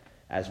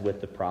 as with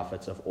the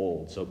prophets of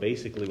old. So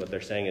basically what they're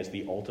saying is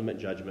the ultimate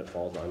judgment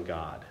falls on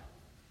God.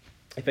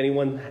 If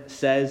anyone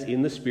says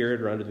in the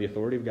Spirit or under the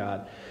authority of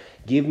God,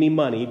 give me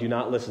money, do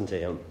not listen to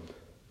him.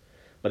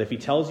 But if he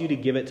tells you to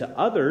give it to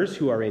others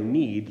who are in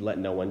need, let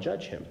no one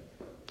judge him.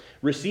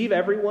 Receive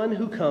everyone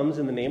who comes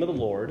in the name of the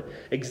Lord,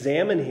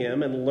 examine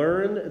him, and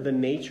learn the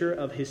nature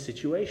of his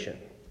situation.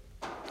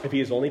 If he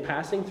is only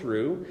passing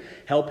through,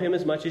 help him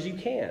as much as you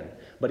can,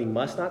 but he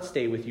must not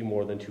stay with you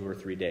more than 2 or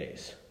 3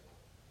 days.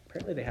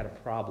 Apparently they had a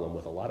problem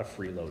with a lot of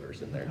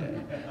freeloaders in their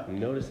day. I'm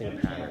noticing a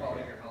pattern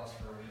here.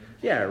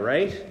 Yeah,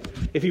 right?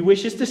 If he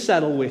wishes to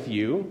settle with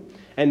you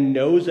and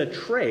knows a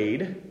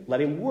trade,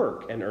 let him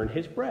work and earn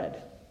his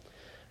bread.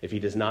 If he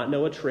does not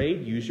know a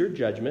trade, use your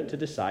judgment to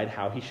decide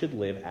how he should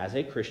live as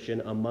a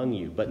Christian among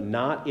you, but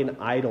not in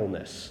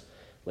idleness.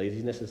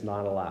 Laziness is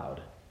not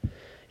allowed.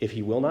 If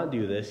he will not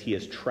do this, he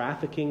is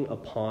trafficking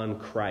upon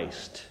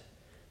Christ.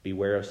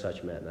 Beware of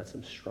such men. That's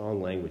some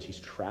strong language. He's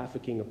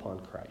trafficking upon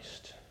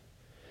Christ.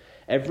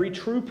 Every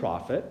true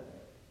prophet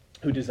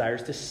who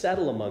desires to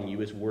settle among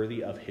you is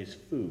worthy of his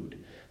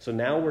food. So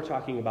now we're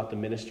talking about the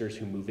ministers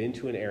who move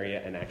into an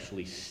area and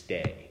actually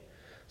stay.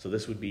 So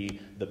this would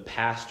be the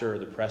pastor or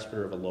the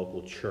presbyter of a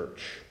local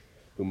church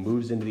who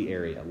moves into the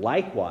area.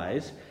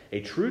 Likewise,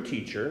 a true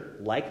teacher,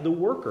 like the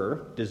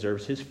worker,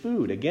 deserves his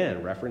food.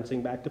 Again,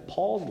 referencing back to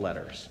Paul's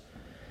letters.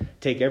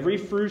 Take every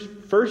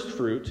first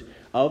fruit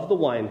of the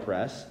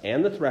winepress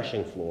and the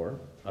threshing floor,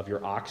 of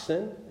your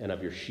oxen and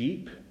of your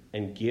sheep,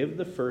 and give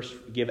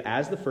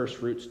as the first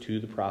fruits to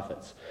the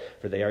prophets,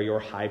 for they are your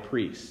high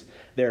priests.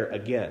 There,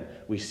 again,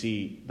 we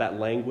see that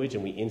language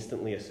and we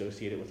instantly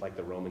associate it with like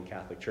the Roman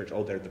Catholic Church.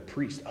 Oh, they're the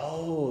priest.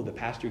 Oh, the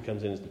pastor who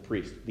comes in is the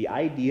priest. The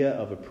idea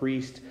of a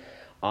priest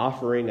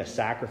offering a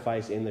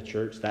sacrifice in the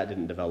church, that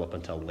didn't develop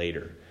until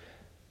later.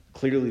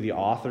 Clearly, the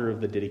author of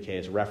the Didache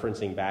is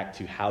referencing back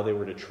to how they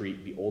were to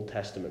treat the Old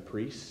Testament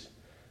priests.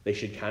 They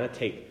should kind of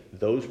take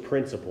those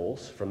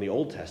principles from the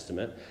Old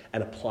Testament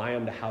and apply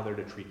them to how they're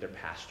to treat their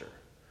pastor.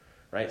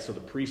 Right? So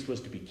the priest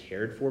was to be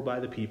cared for by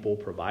the people,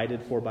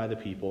 provided for by the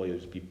people. He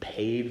was to be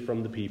paid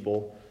from the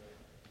people.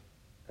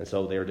 And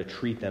so they are to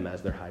treat them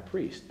as their high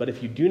priest. But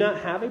if you do not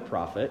have a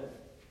prophet,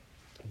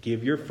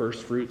 give your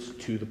first fruits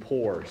to the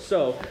poor.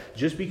 So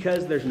just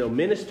because there's no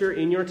minister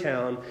in your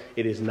town,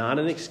 it is not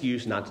an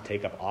excuse not to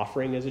take up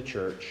offering as a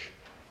church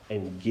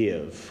and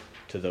give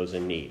to those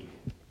in need.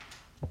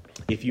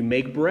 If you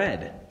make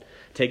bread,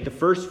 take the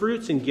first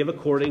fruits and give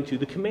according to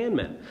the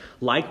commandment.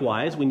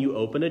 Likewise, when you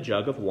open a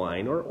jug of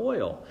wine or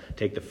oil,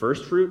 take the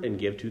first fruit and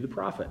give to the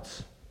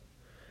prophets.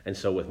 And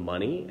so with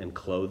money and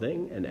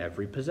clothing and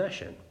every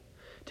possession,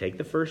 take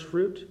the first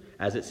fruit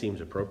as it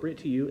seems appropriate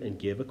to you and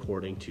give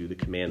according to the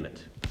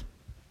commandment.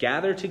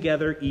 Gather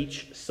together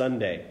each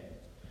Sunday.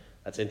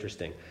 That's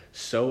interesting.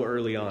 So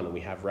early on,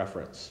 we have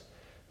reference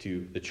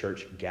to the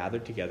church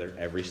gathered together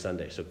every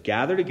Sunday. So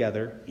gather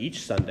together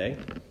each Sunday,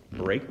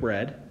 break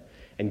bread,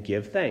 and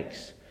give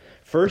thanks.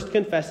 First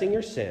confessing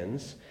your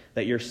sins,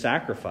 that your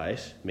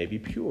sacrifice may be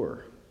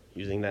pure.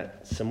 Using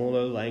that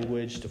similar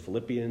language to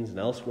Philippians and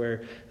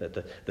elsewhere,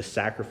 that the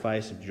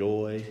sacrifice of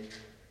joy.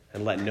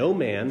 And let no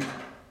man,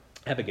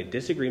 having a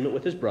disagreement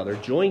with his brother,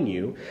 join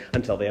you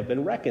until they have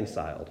been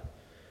reconciled,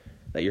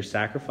 that your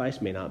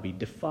sacrifice may not be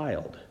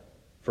defiled.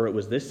 For it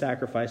was this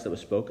sacrifice that was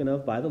spoken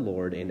of by the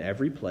Lord: in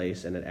every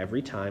place and at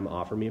every time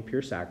offer me a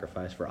pure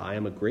sacrifice, for I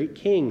am a great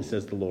king,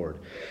 says the Lord,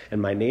 and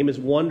my name is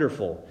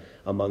wonderful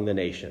among the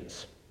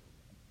nations.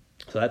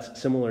 So that's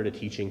similar to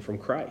teaching from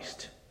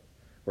Christ,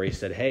 where he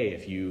said, hey,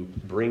 if you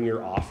bring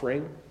your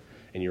offering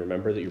and you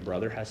remember that your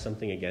brother has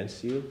something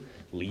against you,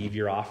 leave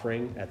your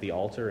offering at the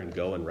altar and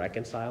go and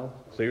reconcile.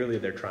 Clearly,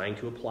 they're trying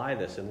to apply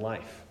this in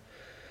life.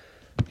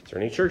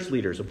 Concerning church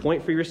leaders,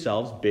 appoint for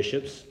yourselves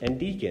bishops and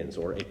deacons,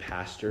 or a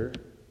pastor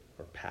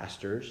or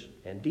pastors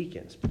and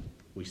deacons.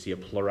 We see a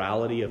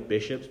plurality of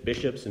bishops.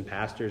 Bishops and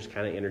pastors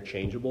kind of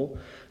interchangeable.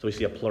 So we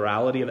see a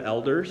plurality of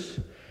elders,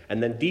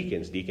 and then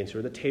deacons. Deacons who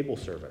are the table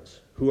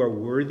servants, who are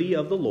worthy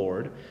of the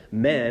Lord,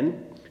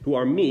 men who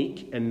are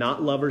meek and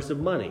not lovers of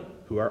money,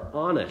 who are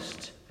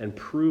honest and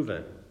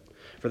proven.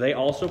 For they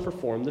also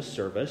perform the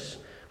service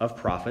of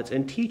prophets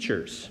and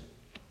teachers.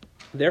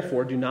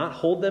 Therefore, do not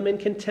hold them in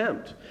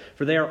contempt,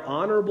 for they are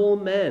honorable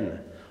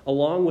men,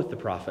 along with the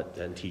prophets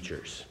and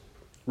teachers.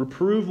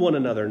 Reprove one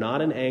another,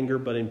 not in anger,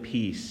 but in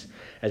peace,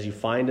 as you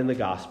find in the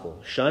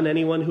gospel. Shun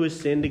anyone who has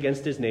sinned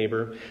against his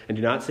neighbor, and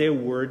do not say a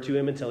word to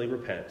him until he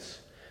repents.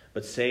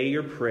 But say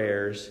your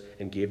prayers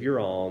and give your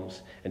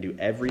alms, and do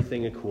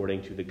everything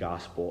according to the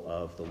gospel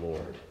of the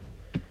Lord.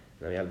 And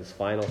then we have this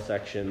final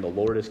section. The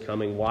Lord is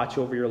coming. Watch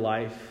over your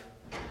life.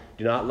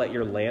 Do not let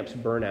your lamps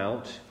burn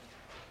out.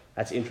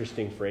 That's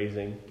interesting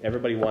phrasing.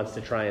 Everybody wants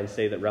to try and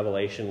say that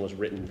Revelation was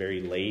written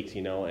very late,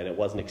 and it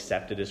wasn't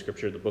accepted as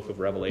Scripture. The book of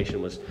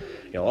Revelation was,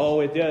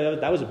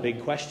 that was a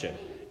big question.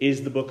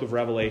 Is the book of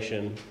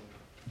Revelation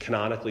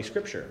canonically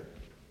Scripture?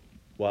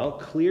 Well,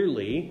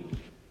 clearly,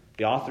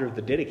 the author of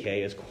the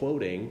Didache is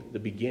quoting the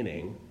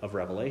beginning of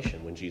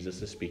Revelation when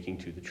Jesus is speaking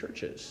to the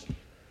churches.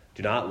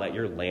 Do not let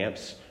your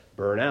lamps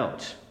burn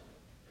out,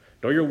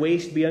 nor your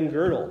waist be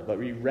ungirdled, but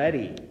be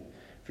ready,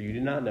 for you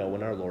do not know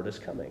when our Lord is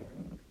coming.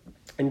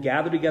 And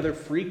gather together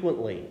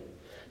frequently,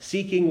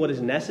 seeking what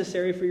is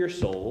necessary for your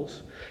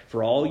souls,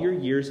 for all your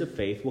years of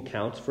faith will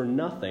count for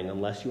nothing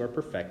unless you are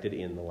perfected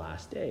in the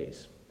last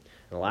days.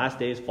 In the last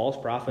days, false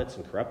prophets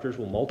and corrupters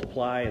will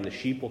multiply, and the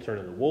sheep will turn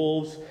into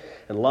wolves,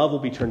 and love will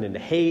be turned into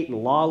hate,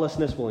 and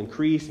lawlessness will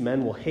increase.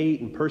 Men will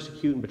hate and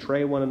persecute and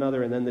betray one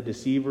another, and then the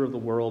deceiver of the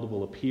world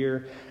will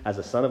appear as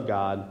a son of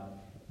God,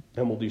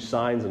 and will do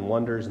signs and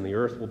wonders, and the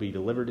earth will be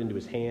delivered into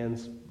his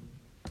hands.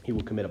 He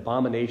will commit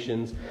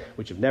abominations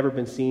which have never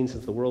been seen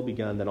since the world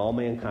began. Then all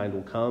mankind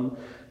will come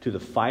to the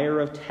fire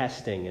of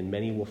testing, and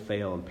many will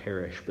fail and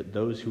perish. But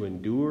those who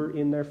endure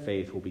in their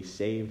faith will be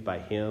saved by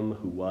him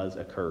who was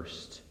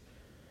accursed.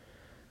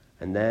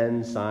 And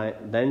then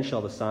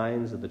shall the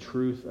signs of the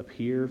truth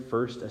appear,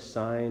 first a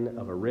sign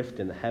of a rift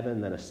in the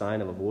heaven, then a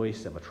sign of a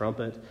voice of a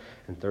trumpet,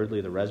 and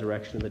thirdly the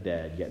resurrection of the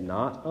dead. Yet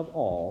not of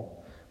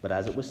all, but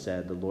as it was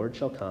said, the Lord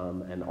shall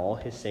come, and all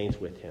his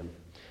saints with him.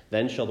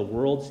 Then shall the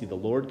world see the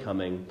Lord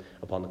coming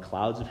upon the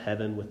clouds of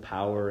heaven with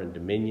power and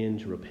dominion,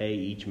 to repay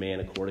each man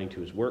according to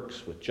his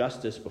works, with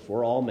justice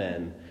before all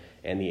men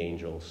and the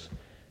angels.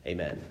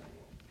 Amen.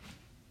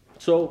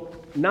 So,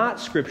 not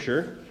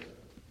Scripture,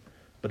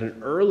 but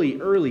an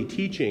early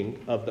teaching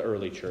of the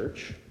early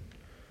church.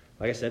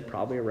 Like I said,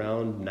 probably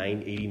around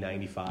 980,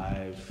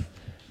 95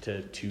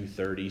 to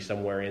 230,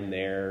 somewhere in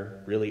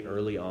there, really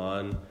early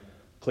on.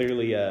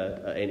 Clearly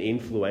an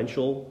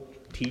influential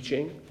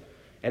teaching,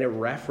 and it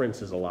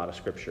references a lot of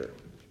Scripture.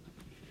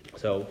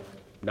 So,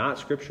 not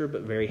Scripture,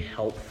 but very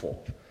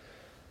helpful.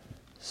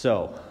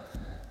 So,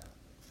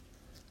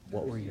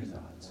 what were your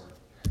thoughts?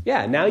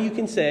 Yeah, now you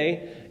can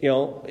say,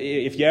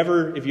 if you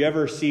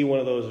ever see one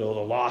of those the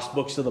lost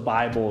books of the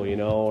Bible,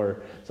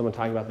 or someone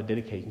talking about the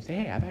Didache, you can say,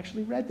 hey, I've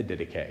actually read the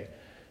Didache.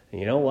 And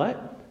you know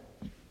what?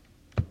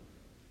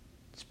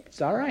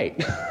 It's all right.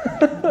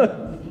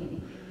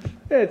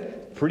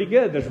 It's pretty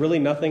good. There's really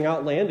nothing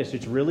outlandish.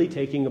 It's really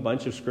taking a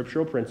bunch of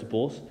scriptural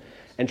principles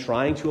and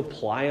trying to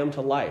apply them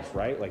to life,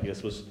 right? Like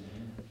this was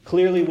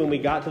clearly when we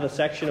got to the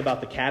section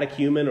about the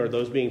catechumen or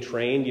those being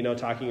trained,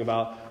 talking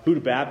about who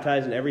to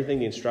baptize and everything,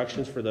 the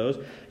instructions for those.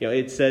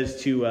 It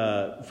says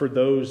for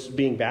those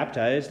being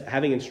baptized,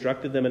 having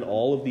instructed them in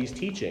all of these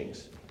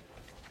teachings.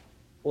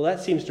 Well,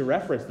 that seems to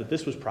reference that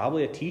this was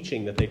probably a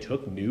teaching that they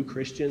took new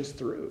Christians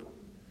through.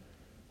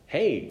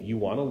 Hey, you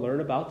want to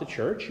learn about the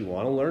church? You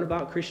want to learn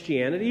about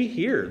Christianity?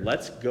 Here,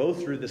 let's go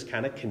through this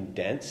kind of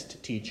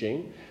condensed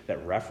teaching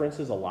that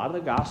references a lot of the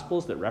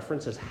Gospels, that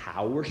references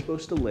how we're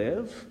supposed to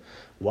live,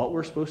 what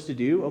we're supposed to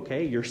do.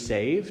 Okay, you're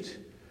saved.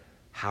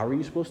 How are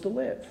you supposed to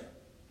live?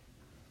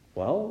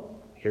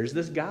 Well, here's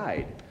this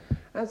guide.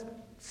 That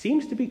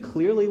seems to be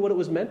clearly what it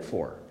was meant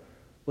for.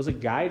 It was a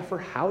guide for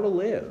how to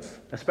live,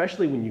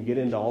 especially when you get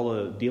into all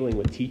the dealing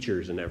with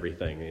teachers and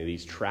everything,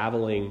 these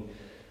traveling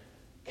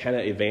kind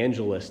of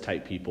evangelist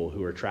type people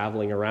who are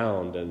traveling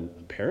around, and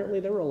apparently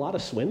there were a lot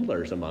of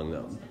swindlers among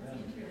them.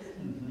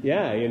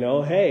 Yeah,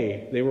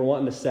 hey, they were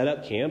wanting to set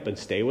up camp and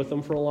stay with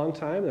them for a long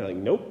time. They're like,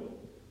 nope,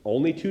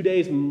 only 2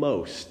 days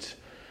most.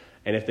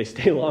 And if they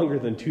stay longer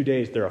than 2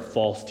 days, they're a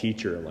false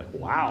teacher. I'm like,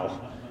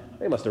 wow,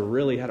 they must have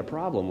really had a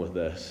problem with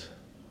this.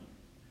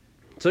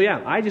 So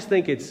yeah, I just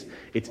think it's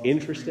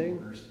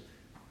interesting.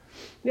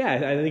 Yeah, I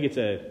think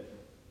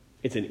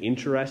it's an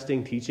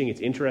interesting teaching.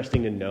 It's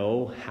interesting to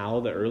know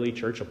how the early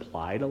church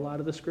applied a lot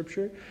of the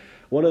Scripture.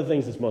 One of the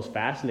things that's most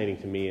fascinating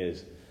to me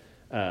is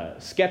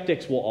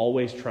skeptics will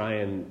always try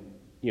and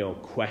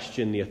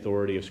question the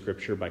authority of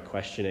Scripture by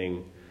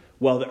questioning,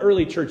 well, the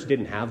early church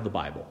didn't have the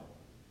Bible.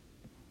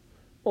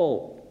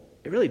 Well,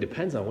 it really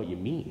depends on what you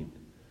mean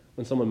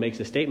when someone makes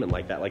a statement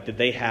like that. Like, did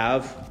they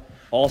have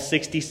all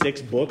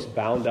 66 books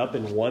bound up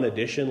in one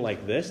edition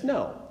like this?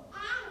 No.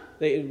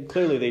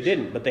 Clearly they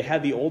didn't, but they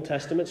had the Old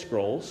Testament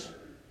scrolls.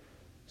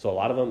 So a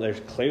lot of them, there's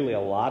clearly a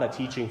lot of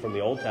teaching from the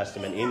Old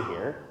Testament in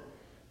here.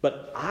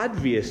 But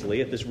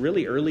obviously, at this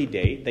really early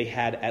date, they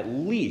had at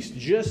least,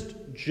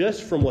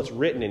 just from what's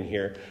written in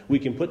here, we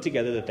can put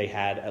together that they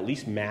had at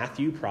least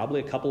Matthew, probably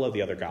a couple of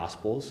the other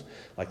Gospels,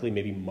 likely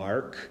maybe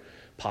Mark,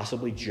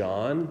 possibly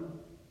John.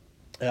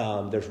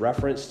 There's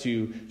reference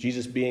to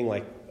Jesus being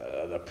like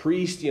the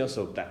priest,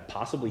 so that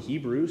possibly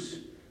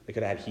Hebrews. They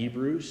could have had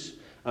Hebrews.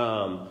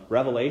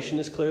 Revelation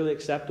is clearly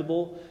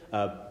acceptable.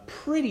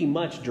 Pretty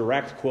much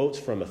direct quotes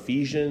from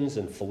Ephesians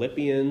and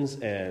Philippians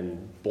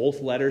and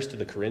both letters to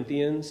the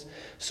Corinthians.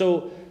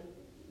 So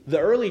the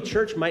early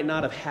church might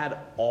not have had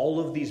all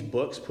of these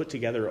books put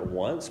together at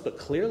once, but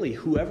clearly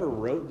whoever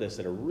wrote this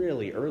at a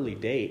really early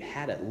date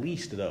had at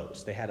least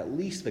those. They had at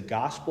least the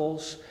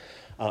Gospels,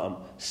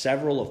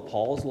 several of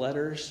Paul's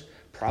letters,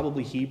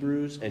 probably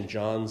Hebrews, and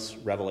John's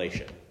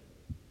Revelation.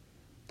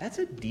 That's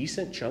a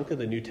decent chunk of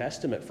the New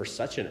Testament for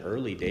such an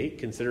early date,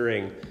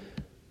 considering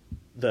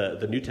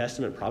the New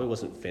Testament probably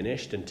wasn't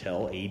finished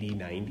until AD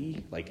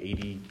 90, like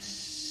AD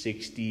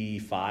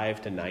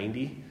 65 to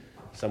 90,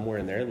 somewhere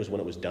in there was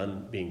when it was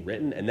done being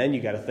written. And then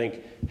you got to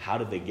think, how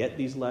did they get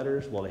these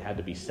letters? Well, they had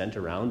to be sent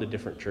around to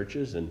different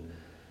churches, and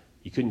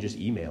you couldn't just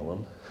email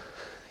them.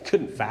 You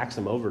couldn't fax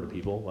them over to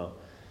people. Well,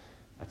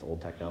 that's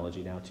old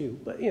technology now too.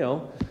 But,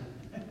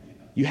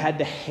 you had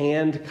to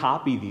hand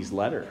copy these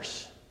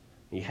letters.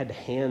 You had to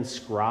hand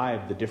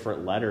scribe the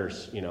different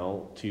letters,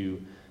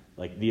 to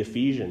Like the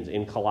Ephesians,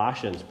 in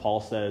Colossians,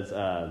 Paul says,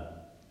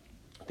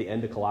 at the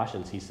end of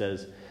Colossians, he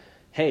says,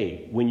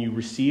 hey, when you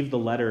receive the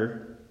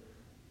letter,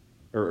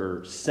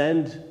 or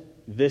send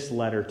this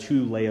letter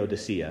to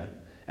Laodicea,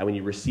 and when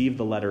you receive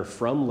the letter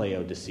from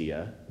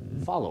Laodicea,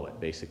 follow it,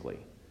 basically.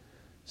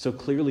 So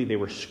clearly they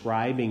were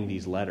scribing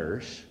these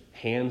letters,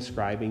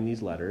 hand-scribing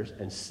these letters,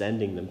 and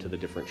sending them to the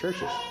different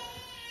churches.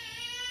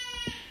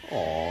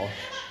 Aw,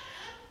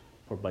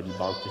 poor buddy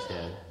bonked his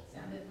head.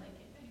 Sounded like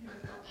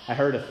it. I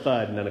heard a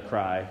thud and then a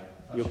cry.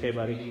 You okay,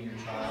 buddy? Feeding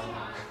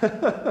your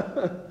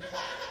child.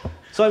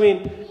 So, I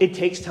mean, it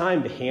takes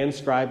time to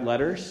hand-scribe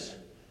letters,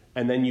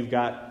 and then you've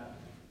got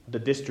the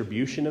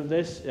distribution of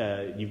this.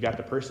 You've got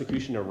the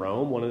persecution of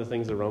Rome. One of the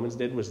things the Romans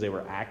did was they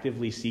were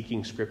actively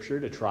seeking Scripture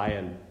to try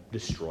and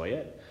destroy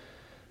it.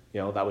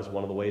 You know, that was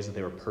one of the ways that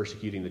they were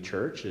persecuting the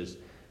church, is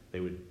they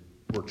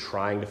were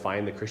trying to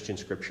find the Christian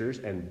Scriptures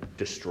and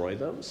destroy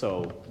them.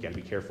 So you got to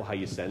be careful how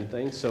you send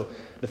things. So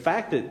the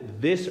fact that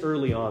this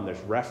early on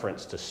there's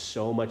reference to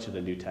so much of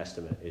the New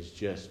Testament is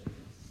just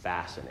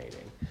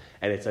fascinating.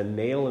 And it's a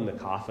nail in the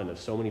coffin of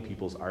so many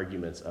people's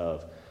arguments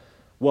of,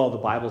 well, the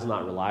Bible's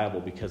not reliable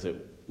because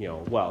it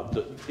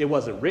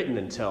wasn't written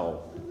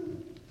until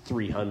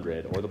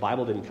 300, or the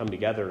Bible didn't come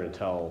together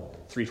until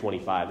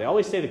 325. They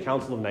always say the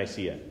Council of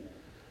Nicaea.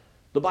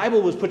 The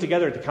Bible was put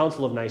together at the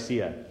Council of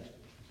Nicaea.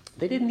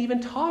 They didn't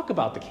even talk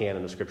about the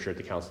canon of Scripture at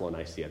the Council of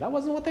Nicaea. That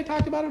wasn't what they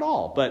talked about at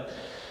all. But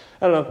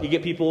I don't know, you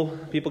get people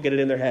get it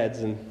in their heads,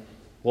 and,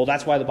 well,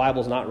 that's why the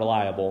Bible's not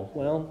reliable.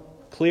 Well,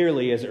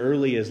 clearly, as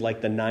early as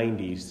like the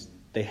 90s,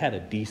 they had a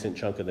decent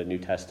chunk of the New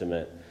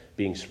Testament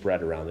being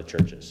spread around the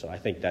churches. So I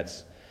think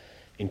that's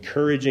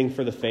encouraging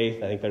for the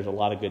faith. I think there's a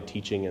lot of good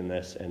teaching in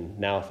this. And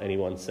now if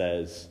anyone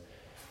says,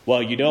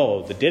 well, you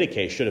know, the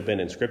Didache should have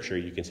been in Scripture,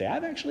 you can say,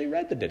 I've actually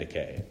read the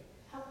Didache.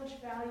 How much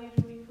value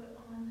do we put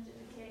on the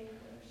Didache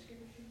for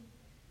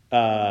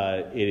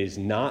Scripture? It is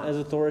not as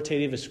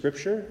authoritative as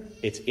Scripture.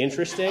 It's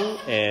interesting,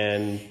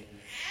 and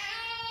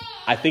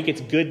I think it's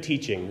good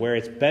teaching. Where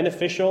it's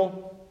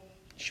beneficial,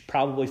 you should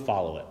probably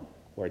follow it.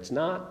 Where it's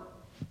not,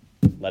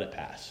 let it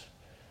pass.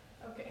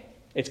 Okay.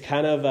 It's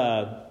kind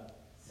of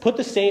put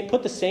the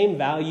same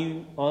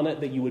value on it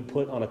that you would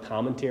put on a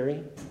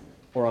commentary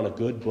or on a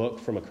good book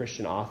from a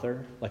Christian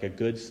author, like a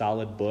good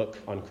solid book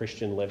on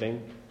Christian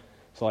living.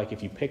 So like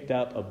if you picked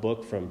up a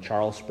book from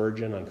Charles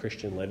Spurgeon on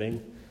Christian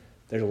living,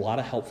 there's a lot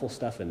of helpful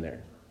stuff in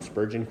there.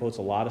 Spurgeon quotes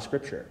a lot of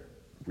Scripture.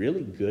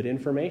 Really good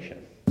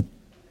information.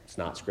 It's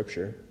not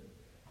Scripture.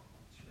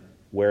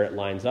 Where it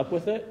lines up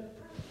with it,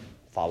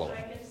 follow So it.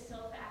 I can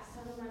still fast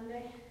on a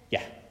Monday?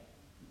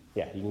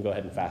 Yeah, you can go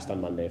ahead and fast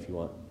on Monday if you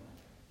want.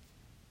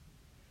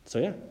 So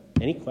yeah,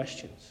 any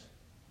questions?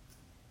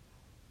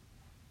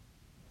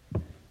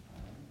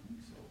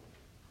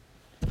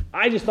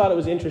 I just thought it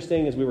was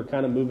interesting as we were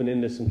kind of moving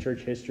into some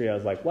church history. I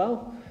was like,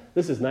 well,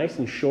 this is nice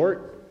and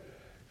short,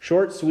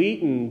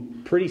 sweet,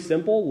 and pretty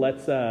simple.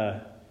 Let's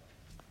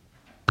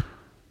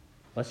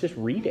just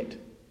read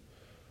it.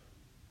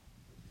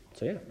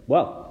 So yeah,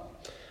 well,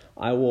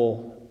 I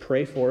will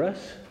pray for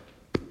us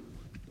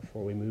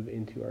before we move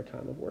into our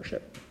time of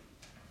worship.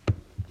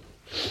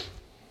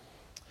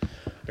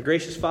 Our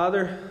gracious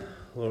Father,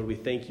 Lord, we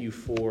thank you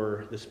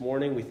for this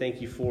morning. We thank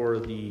you for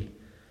the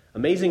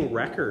amazing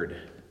record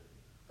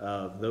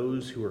of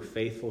those who are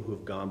faithful, who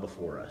have gone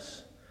before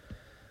us.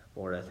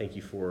 Lord, I thank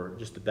you for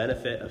just the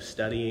benefit of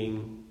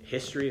studying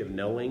history, of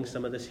knowing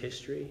some of this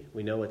history.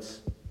 We know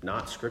it's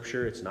not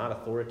Scripture, it's not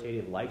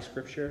authoritative like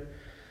Scripture,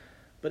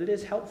 but it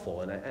is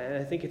helpful, and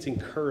I think it's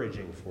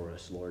encouraging for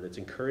us, Lord. It's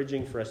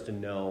encouraging for us to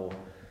know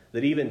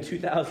that even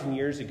 2,000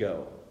 years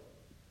ago,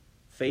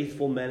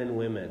 faithful men and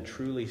women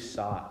truly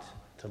sought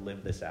to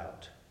live this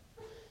out.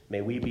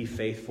 May we be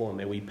faithful, and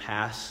may we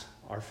pass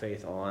our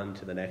faith on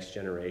to the next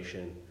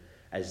generation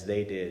as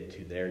they did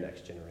to their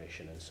next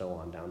generation, and so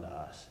on down to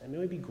us. And may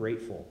we be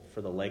grateful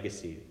for the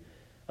legacy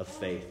of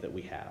faith that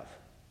we have.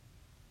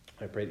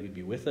 I pray that you'd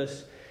be with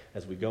us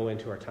as we go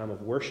into our time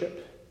of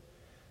worship.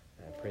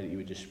 And I pray that you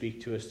would just speak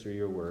to us through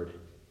your word.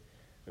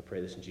 I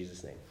pray this in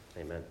Jesus' name.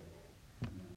 Amen.